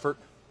lot of effort,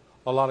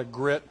 a lot of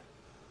grit.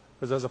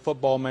 Because as a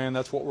football man,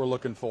 that's what we're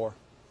looking for.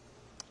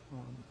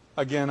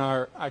 Again,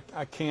 I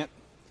can't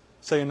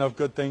say enough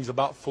good things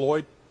about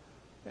Floyd,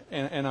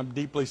 and I'm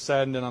deeply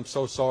saddened, and I'm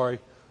so sorry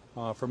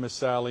for Miss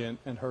Sally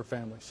and her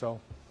family. So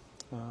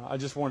I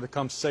just wanted to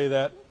come say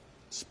that,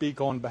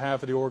 speak on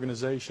behalf of the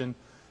organization,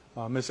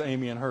 Miss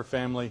Amy and her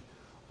family.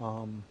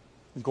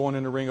 Going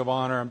in the Ring of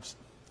Honor,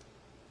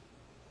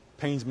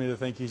 pains me to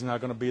think he's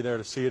not going to be there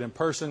to see it in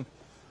person,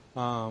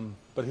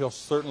 but he'll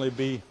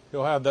certainly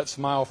he'll have that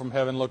smile from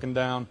heaven looking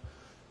down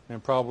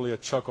and probably a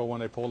chuckle when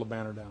they pull the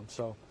banner down.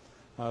 So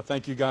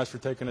thank you guys for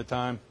taking the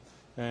time,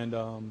 and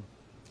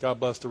God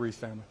bless the Reese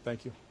family.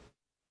 Thank you.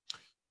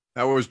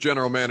 That was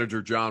General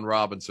Manager John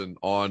Robinson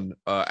on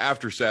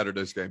after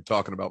Saturday's game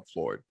talking about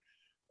Floyd.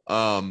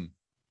 I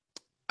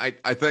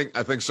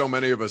think so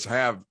many of us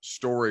have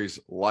stories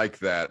like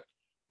that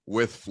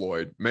with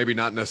Floyd, maybe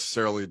not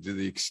necessarily to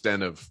the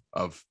extent of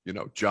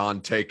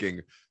John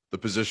taking the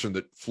position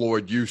that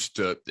Floyd used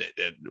to,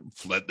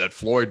 that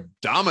Floyd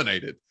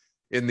dominated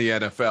in the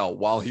NFL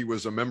while he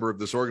was a member of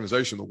this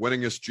organization, the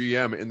winningest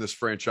GM in this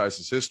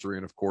franchise's history.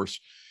 And of course,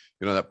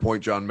 that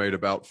point John made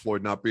about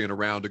Floyd not being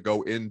around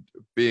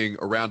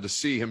to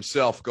see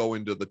himself go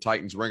into the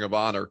Titans Ring of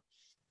Honor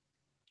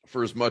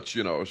for as much,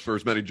 for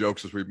as many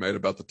jokes as we've made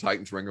about the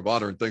Titans Ring of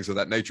Honor and things of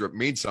that nature. It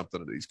means something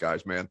to these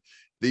guys, man.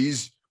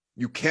 These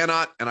You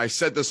cannot, and I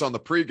said this on the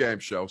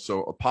pregame show,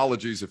 so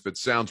apologies if it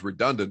sounds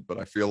redundant, but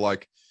I feel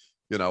like,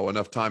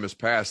 enough time has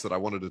passed that I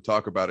wanted to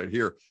talk about it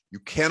here. You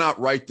cannot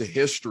write the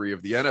history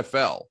of the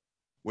NFL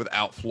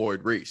without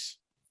Floyd Reese,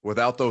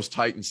 without those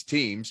Titans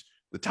teams,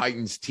 the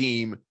Titans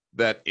team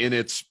that in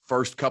its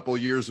first couple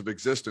of years of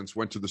existence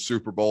went to the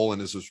Super Bowl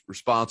and is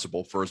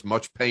responsible for as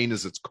much pain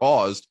as it's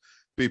caused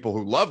people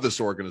who love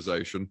this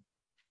organization.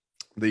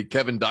 The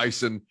Kevin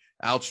Dyson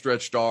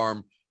outstretched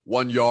arm,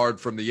 1 yard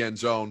from the end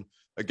zone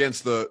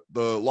against the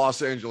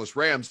Los Angeles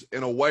Rams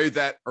in a way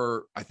that,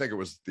 or I think it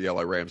was the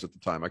LA Rams at the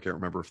time. I can't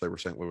remember if they were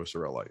St. Louis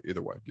or LA.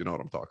 Either way, you know what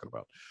I'm talking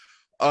about.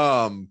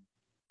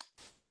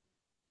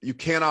 You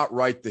cannot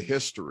write the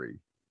history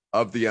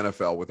of the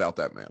NFL without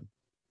that man.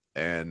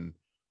 And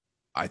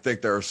I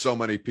think there are so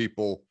many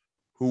people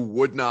who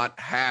would not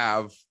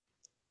have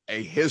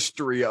a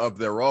history of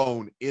their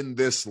own in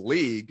this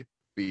league,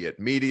 be it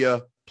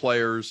media,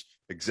 players,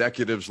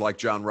 executives like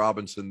John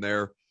Robinson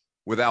there,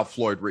 without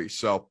Floyd Reese.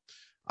 So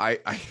I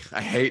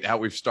hate how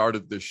we've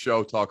started this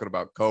show talking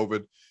about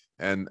COVID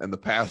and the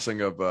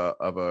passing of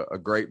a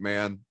great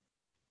man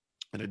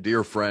and a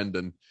dear friend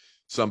and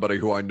somebody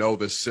who I know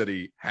this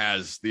city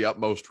has the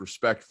utmost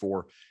respect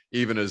for,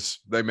 even as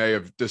they may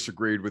have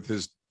disagreed with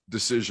his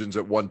decisions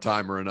at one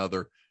time or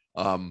another.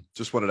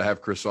 Just wanted to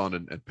have Chris on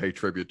and pay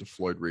tribute to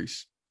Floyd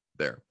Reese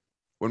there.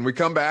 When we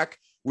come back,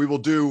 we will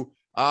do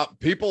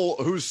people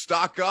whose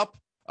stock up,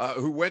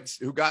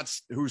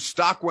 whose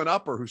stock went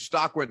up or whose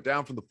stock went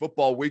down from the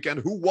football weekend,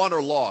 who won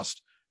or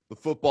lost the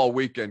football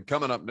weekend,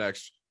 coming up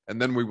next.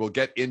 And then we will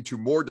get into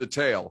more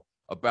detail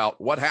about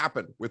what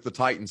happened with the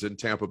Titans in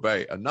Tampa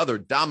Bay, another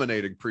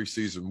dominating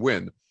preseason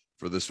win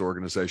for this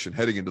organization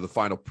heading into the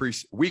final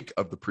week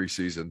of the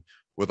preseason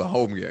with a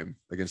home game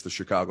against the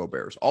Chicago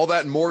Bears. All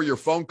that and more, your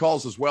phone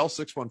calls as well,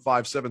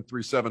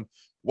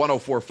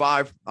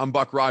 615-737-1045. I'm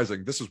Buck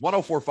Reising. This is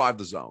 1045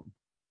 The Zone.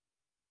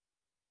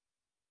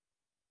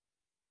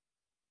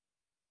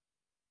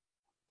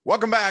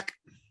 Welcome back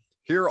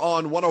here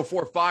on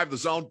 1045 The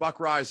Zone. Buck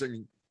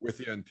Reising with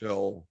you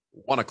until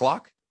 1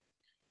 o'clock.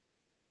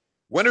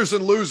 Winners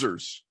and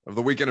losers of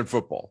the weekend in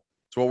football.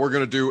 It's what we're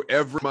going to do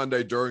every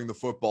Monday during the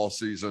football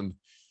season.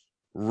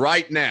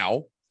 Right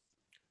now,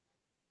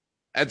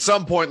 at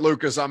some point,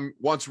 Lucas,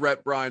 once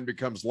Rhett Bryan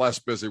becomes less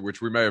busy,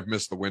 which we may have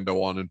missed the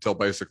window on until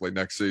basically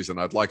next season.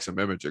 I'd like some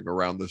imaging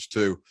around this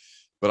too.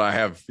 But I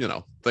have,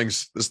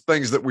 things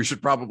that we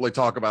should probably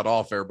talk about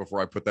off air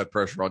before I put that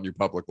pressure on you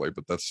publicly.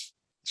 But it's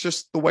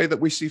just the way that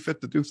we see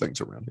fit to do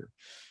things around here,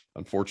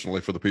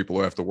 unfortunately, for the people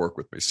who have to work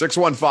with me.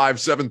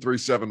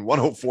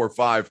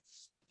 615-737-1045.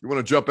 You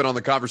want to jump in on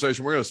the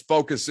conversation? We're going to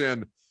focus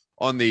in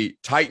on the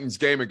Titans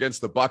game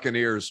against the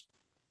Buccaneers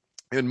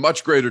in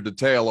much greater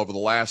detail over the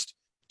last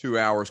 2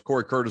 hours.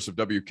 Corey Curtis of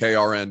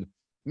WKRN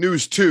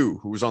News 2,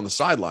 who was on the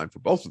sideline for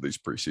both of these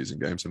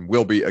preseason games and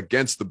will be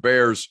against the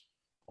Bears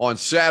on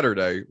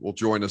Saturday, will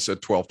join us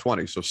at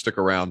 12:20. So stick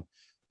around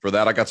for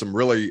that. I got some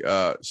really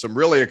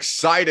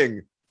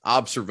exciting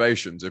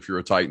observations, if you're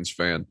a Titans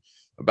fan,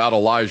 about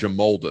Elijah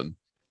Molden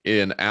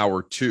in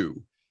hour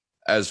 2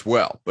 as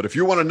well. But if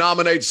you want to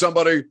nominate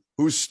somebody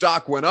whose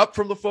stock went up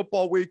from the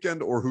football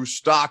weekend or whose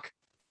stock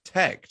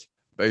tanked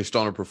based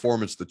on a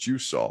performance that you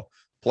saw,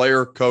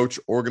 player, coach,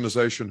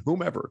 organization,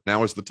 whomever,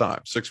 now is the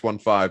time.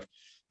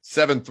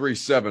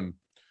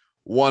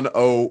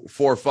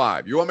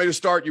 615-737-1045. You want me to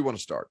start? You want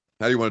to start?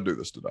 How do you want to do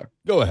this today?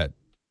 Go ahead.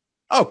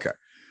 Okay.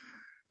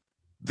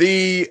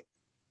 The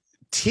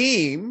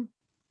team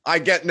I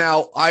get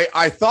now,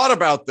 I thought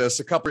about this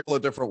a couple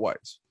of different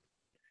ways.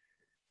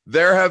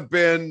 There have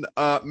been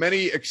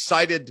many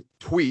excited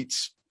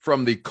tweets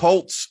from the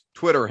Colts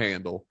Twitter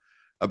handle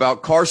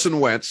about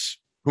Carson Wentz,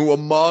 who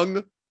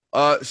among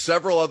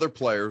several other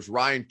players,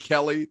 Ryan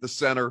Kelly, the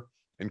center,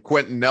 and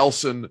Quentin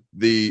Nelson,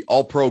 the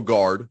all-pro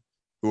guard,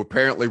 who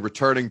apparently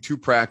returning to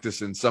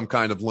practice in some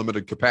kind of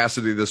limited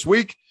capacity this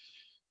week.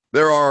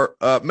 There are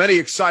many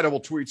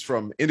excitable tweets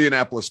from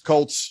Indianapolis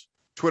Colts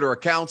Twitter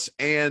accounts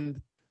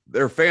and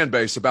their fan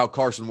base about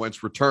Carson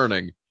Wentz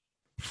returning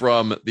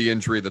from the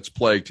injury that's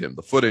plagued him,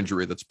 the foot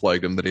injury that's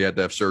plagued him that he had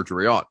to have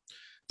surgery on.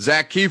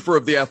 Zach Kiefer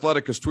of The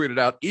Athletic has tweeted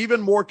out,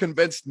 even more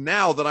convinced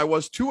now than I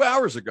was 2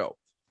 hours ago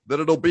that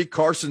it'll be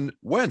Carson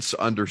Wentz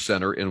under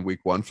center in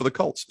week 1 for the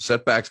Colts.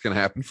 Setbacks can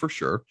happen for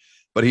sure,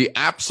 but he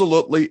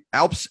absolutely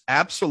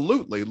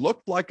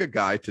looked like a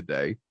guy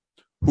today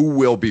who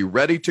will be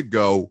ready to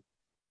go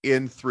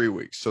in 3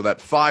 weeks. So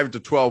that 5 to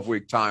 12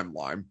 week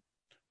timeline,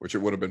 which it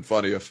would have been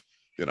funny if,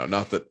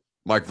 not that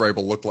Mike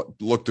Vrabel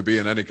looked to be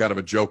in any kind of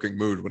a joking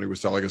mood when he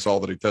was telling us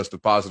all that he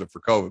tested positive for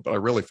COVID, but I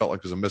really felt like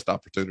it was a missed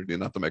opportunity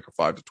not to make a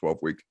 5 to 12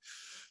 week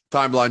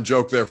timeline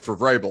joke there for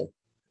Vrabel.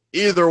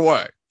 Either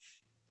way,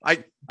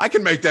 I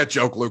can make that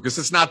joke, Lucas.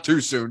 It's not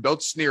too soon.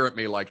 Don't sneer at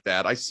me like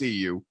that. I see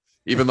you,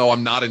 even though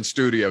I'm not in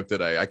studio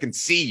today. I can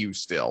see you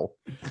still.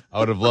 I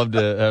would have loved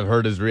to have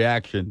heard his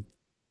reaction.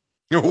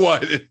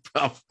 What?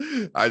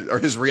 Or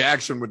his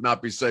reaction would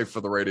not be safe for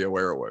the radio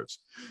airwaves.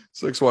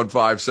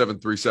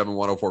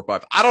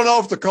 615-737-1045. I don't know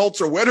if the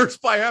Colts are winners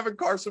by having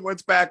Carson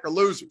Wentz back or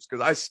losers,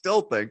 because I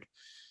still think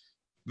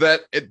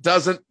that it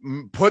doesn't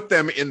put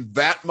them in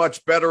that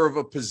much better of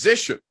a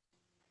position.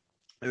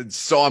 And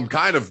so I'm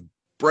kind of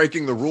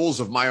breaking the rules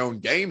of my own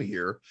game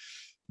here,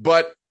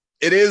 but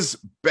it is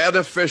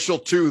beneficial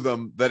to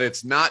them that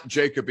it's not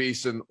Jacob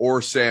Eason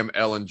or Sam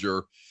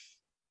Ehlinger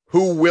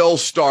who will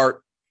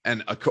start.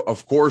 And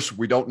of course,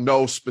 we don't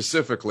know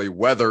specifically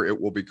whether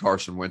it will be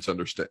Carson Wentz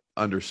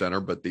under center,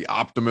 but the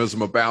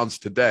optimism abounds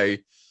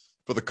today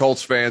for the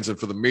Colts fans and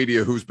for the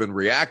media who's been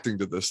reacting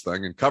to this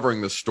thing and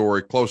covering this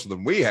story closer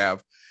than we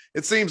have.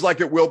 It seems like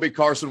it will be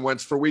Carson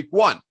Wentz for week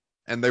 1,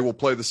 and they will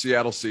play the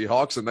Seattle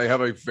Seahawks, and they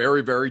have a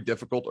very, very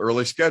difficult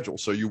early schedule.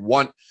 So you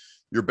want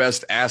your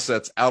best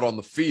assets out on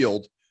the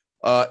field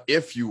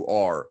if you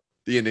are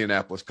the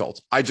Indianapolis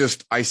Colts.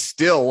 I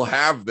still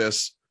have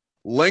this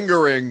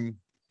lingering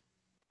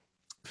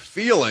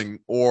feeling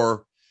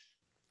or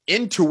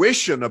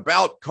intuition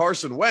about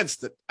Carson Wentz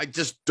that I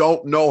just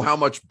don't know how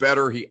much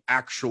better he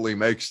actually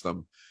makes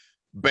them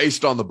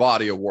based on the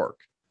body of work.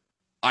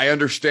 I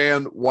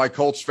understand why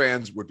Colts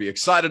fans would be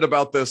excited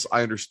about this.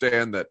 I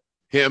understand that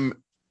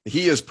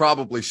he is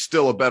probably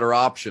still a better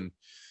option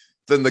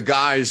than the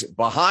guys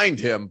behind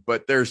him,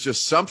 but there's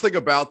just something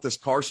about this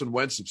Carson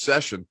Wentz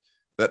obsession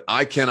that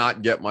I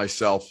cannot get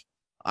myself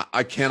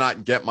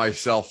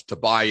to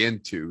buy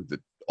into,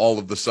 that all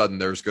of a sudden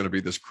there's going to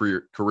be this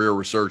career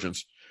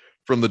resurgence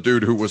from the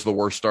dude who was the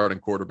worst starting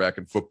quarterback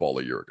in football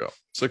a year ago.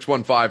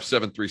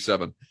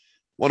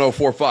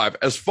 615-737-1045.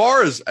 As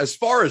far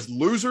as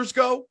losers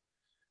go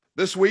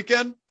this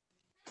weekend,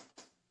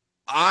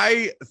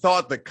 I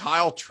thought that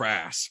Kyle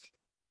Trask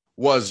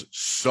was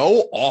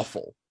so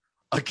awful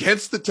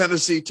against the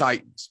Tennessee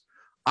Titans.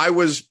 I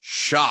was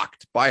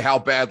shocked by how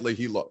bad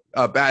he looked.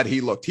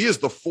 He is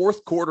the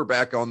 4th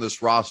quarterback on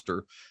this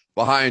roster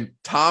behind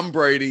Tom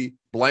Brady,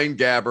 Blaine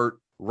Gabbert,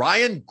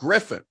 Ryan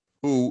Griffin,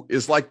 who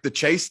is like the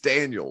Chase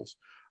Daniels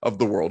of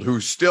the world, who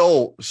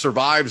still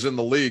survives in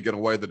the league in a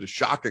way that is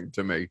shocking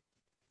to me.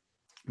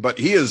 But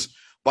he is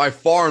by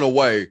far and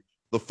away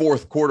the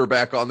 4th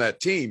quarterback on that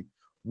team.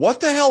 What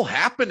the hell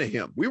happened to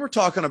him? We were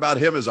talking about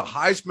him as a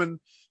Heisman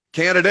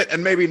candidate,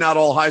 and maybe not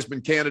all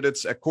Heisman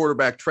candidates at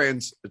quarterback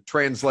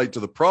translate to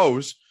the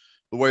pros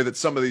the way that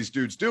some of these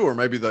dudes do, or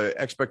maybe the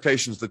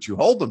expectations that you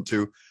hold them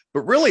to.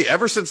 But really,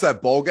 ever since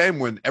that bowl game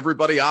when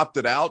everybody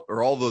opted out,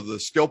 or all the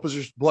skill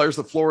position players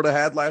that Florida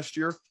had last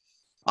year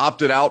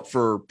opted out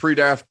for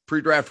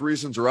pre-draft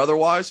reasons or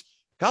otherwise,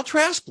 Kyle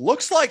Trask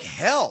looks like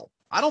hell.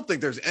 I don't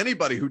think there's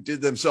anybody who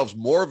did themselves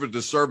more of a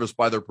disservice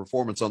by their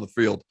performance on the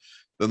field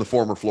than the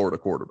former Florida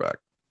quarterback.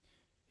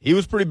 He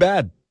was pretty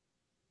bad.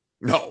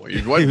 No,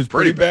 he was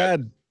pretty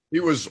bad. He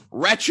was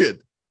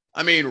wretched.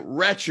 I mean,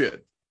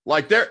 wretched.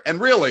 And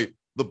really,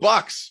 the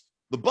Bucks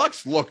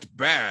looked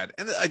bad.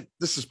 And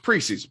this is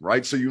preseason,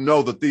 right? So you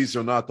know that these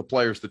are not the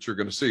players that you're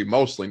going to see,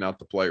 mostly not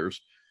the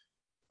players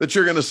that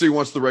you're going to see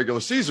once the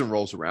regular season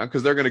rolls around,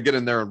 because they're going to get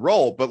in there and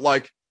roll.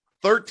 But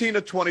 13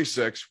 of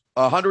 26,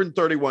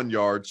 131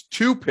 yards,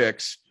 2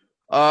 picks.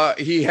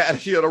 He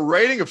had a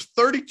rating of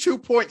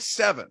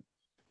 32.7.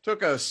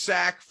 Took a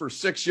sack for a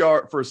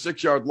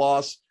 6-yard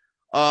loss.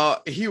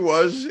 He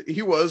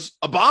was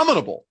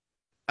abominable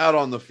out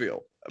on the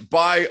field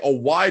by a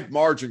wide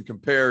margin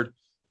compared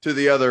to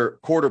the other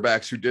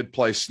quarterbacks who did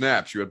play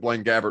snaps. You had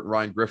Blaine Gabbert and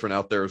Ryan Griffin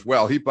out there as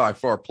well. He by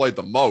far played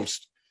the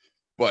most,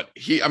 but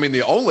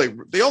the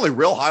only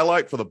real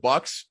highlight for the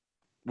Bucks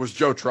was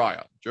Joe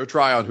Tryon. Joe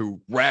Tryon, who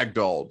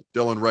ragdolled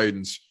Dylan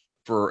Radins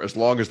for as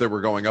long as they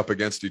were going up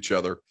against each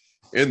other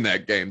in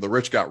that game. The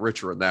rich got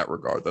richer in that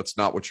regard. That's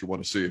not what you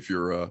want to see if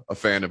you're a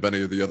fan of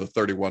any of the other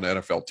 31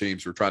 NFL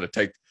teams who are trying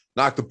to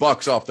knock the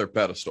Bucks off their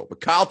pedestal.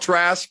 But Kyle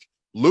Trask,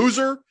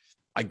 loser,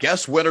 I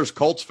guess winners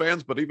Colts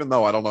fans, but even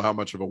though I don't know how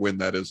much of a win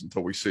that is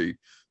until we see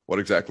what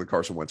exactly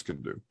Carson Wentz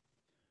can do.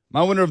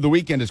 My winner of the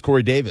weekend is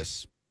Corey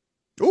Davis.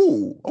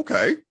 Ooh,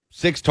 okay.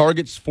 6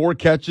 targets, 4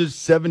 catches,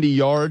 70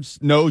 yards.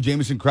 No,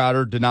 Jamison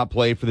Crowder did not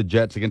play for the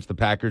Jets against the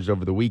Packers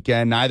over the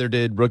weekend. Neither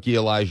did rookie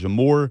Elijah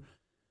Moore.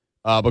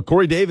 But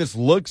Corey Davis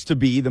looks to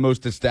be the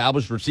most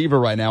established receiver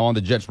right now on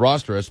the Jets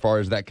roster as far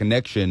as that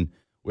connection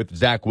with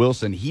Zach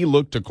Wilson. He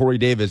looked to Corey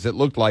Davis, it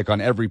looked like, on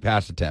every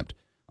pass attempt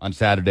on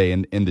Saturday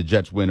in the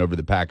Jets win over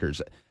the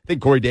Packers. I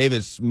think Corey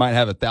Davis might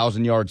have a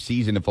 1,000-yard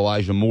season if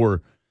Elijah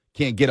Moore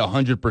can't get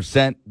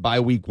 100% by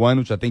week 1,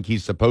 which I think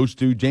he's supposed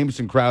to.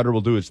 Jamison Crowder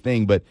will do his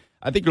thing, but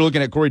I think you're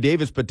looking at Corey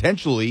Davis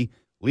potentially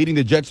leading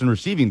the Jets in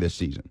receiving this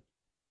season.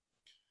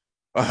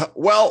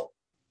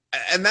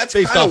 And that's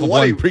based kind off of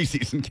one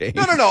preseason game.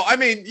 No. I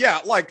mean,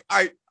 yeah,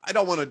 I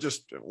don't want to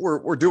just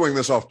we're doing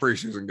this off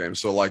preseason games,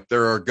 so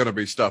there are going to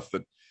be stuff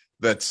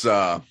that's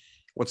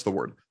what's the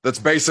word? That's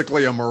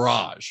basically a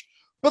mirage.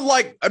 But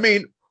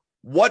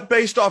what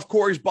based off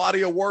Corey's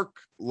body of work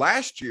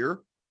last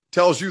year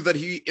tells you that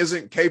he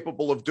isn't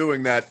capable of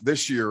doing that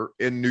this year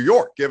in New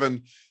York,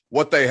 given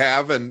what they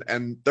have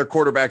and their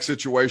quarterback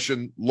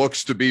situation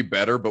looks to be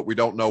better, but we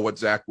don't know what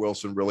Zach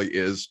Wilson really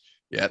is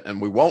yet, and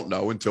we won't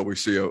know until we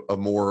see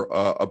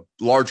a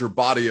larger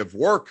body of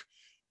work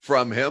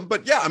from him.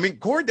 But yeah,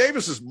 Corey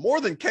Davis is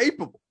more than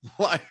capable.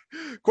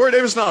 Corey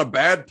Davis is not a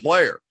bad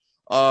player.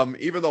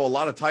 even though a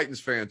lot of Titans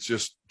fans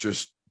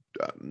just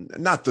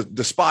not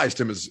despised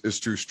him is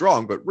too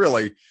strong, but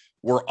really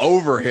were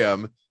over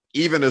him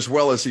even as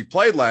well as he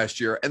played last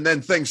year. And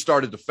then things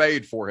started to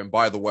fade for him,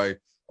 by the way,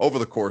 over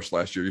the course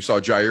last year. You saw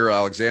Jair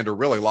Alexander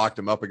really locked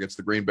him up against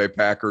the Green Bay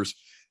Packers.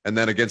 And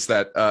then against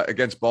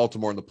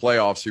Baltimore in the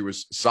playoffs, he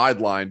was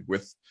sidelined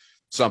with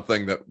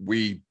something that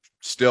we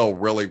still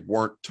really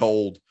weren't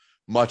told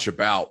much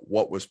about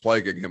what was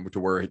plaguing him, to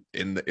where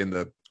in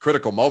the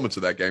critical moments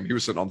of that game, he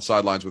was sitting on the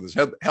sidelines with his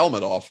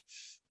helmet off,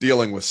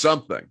 dealing with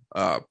something,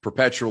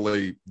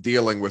 perpetually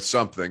dealing with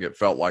something. It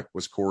felt like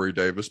was Corey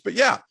Davis. But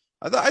yeah,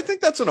 I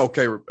think that's an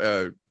okay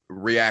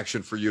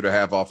reaction for you to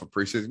have off of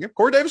preseason. Yeah,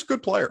 Corey Davis,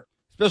 good player.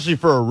 Especially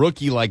for a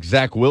rookie like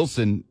Zach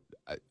Wilson.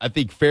 I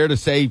think fair to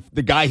say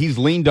the guy he's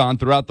leaned on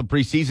throughout the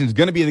preseason is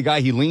going to be the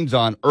guy he leans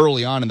on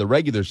early on in the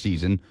regular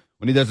season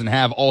when he doesn't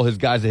have all his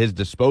guys at his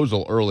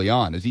disposal early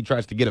on, as he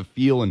tries to get a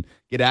feel and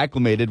get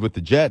acclimated with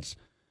the Jets.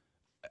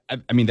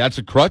 I mean, that's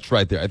a crutch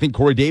right there. I think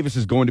Corey Davis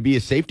is going to be a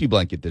safety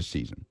blanket this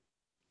season.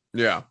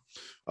 Yeah.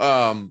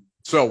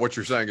 So what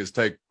you're saying is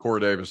take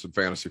Corey Davis in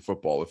fantasy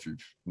football if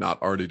you've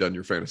not already done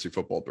your fantasy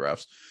football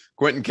drafts.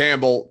 Quentin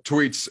Campbell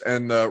tweets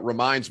and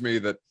reminds me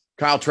that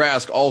Kyle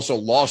Trask also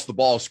lost the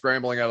ball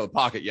scrambling out of the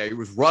pocket. Yeah, he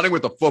was running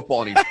with the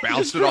football and he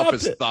bounced it off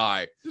his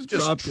thigh.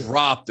 Just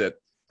dropped it.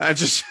 And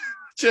just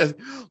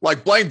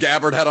like Blaine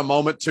Gabbert had a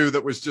moment too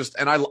that was just,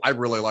 and I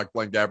really like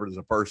Blaine Gabbert as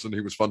a person.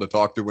 He was fun to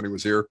talk to when he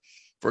was here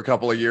for a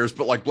couple of years.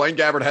 But like Blaine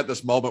Gabbert had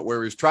this moment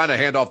where he was trying to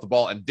hand off the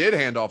ball and did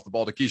hand off the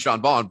ball to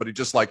Keyshawn Vaughn, but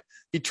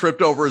he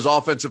tripped over his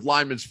offensive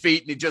lineman's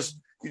feet, and you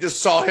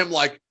just saw him,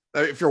 like,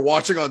 if you're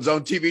watching on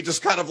Zone TV,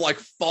 just kind of like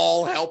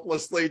fall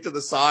helplessly to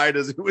the side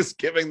as he was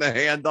giving the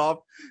handoff.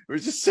 It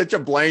was just such a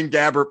Blaine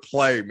Gabbert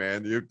play,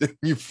 man.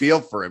 You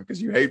feel for him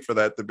because you hate for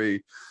that to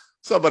be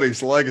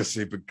somebody's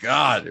legacy. But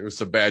God, it was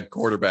some bad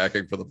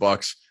quarterbacking for the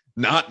Bucs.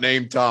 Not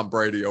named Tom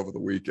Brady over the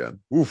weekend.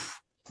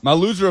 Oof. My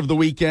loser of the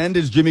weekend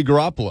is Jimmy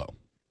Garoppolo,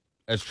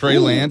 as Trey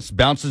Lance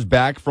bounces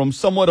back from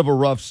somewhat of a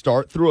rough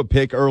start, threw a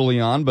pick early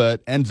on,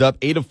 but ends up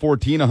 8 of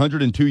 14,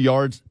 102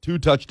 yards, 2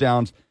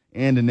 touchdowns,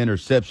 and an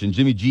interception.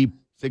 Jimmy G,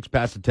 6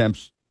 pass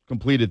attempts,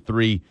 completed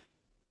 3,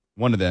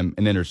 one of them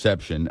an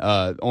interception.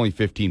 Only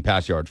 15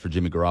 pass yards for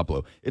Jimmy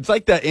Garoppolo. It's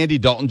like that Andy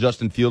Dalton,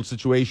 Justin Fields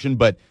situation,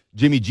 but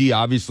Jimmy G,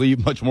 obviously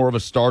much more of a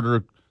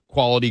starter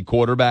quality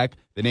quarterback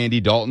than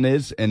Andy Dalton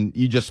is, and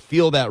you just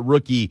feel that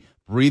rookie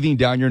breathing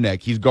down your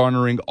neck. He's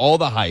garnering all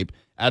the hype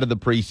out of the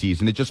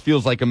preseason. It just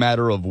feels like a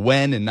matter of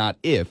when and not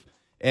if.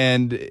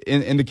 And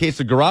in the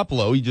case of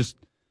Garoppolo,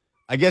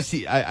 I guess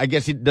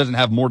he doesn't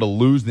have more to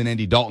lose than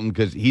Andy Dalton,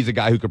 because he's a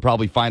guy who could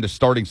probably find a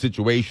starting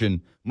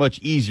situation much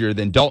easier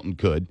than Dalton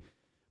could.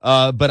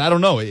 But I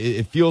don't know.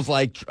 It feels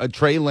like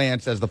Trey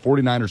Lance as the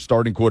 49ers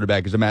starting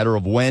quarterback is a matter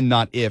of when,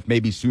 not if,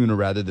 maybe sooner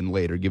rather than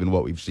later, given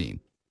what we've seen.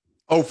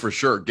 Oh, for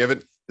sure.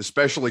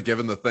 Especially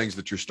given the things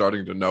that you're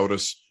starting to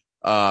notice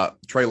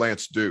Trey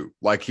Lance do.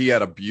 Like, he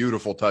had a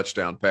beautiful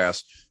touchdown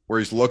pass where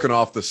he's looking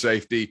off the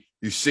safety.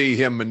 You see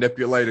him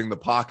manipulating the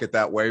pocket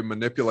that way,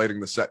 manipulating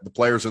the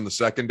players in the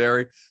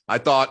secondary. I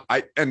thought,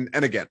 and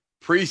again,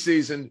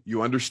 preseason,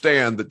 you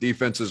understand that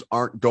defenses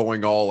aren't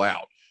going all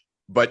out,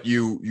 but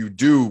you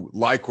do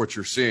like what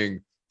you're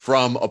seeing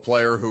from a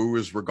player who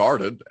is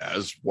regarded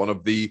as one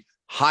of the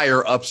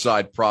higher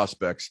upside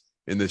prospects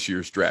in this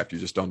year's draft. You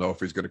just don't know if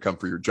he's going to come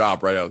for your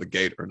job right out of the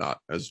gate or not,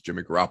 as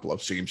Jimmy Garoppolo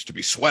seems to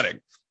be sweating.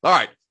 All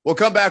right, we'll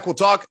come back. We'll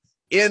talk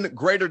in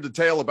greater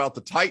detail about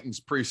the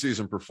Titans'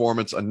 preseason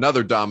performance,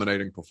 another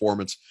dominating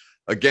performance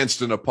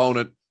against an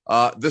opponent,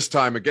 this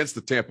time against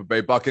the Tampa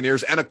Bay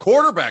Buccaneers, and a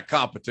quarterback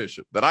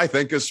competition that I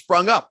think has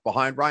sprung up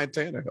behind Ryan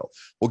Tannehill.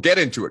 We'll get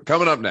into it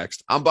coming up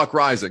next. I'm Buck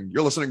Reising.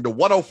 You're listening to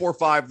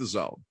 104.5 The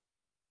Zone.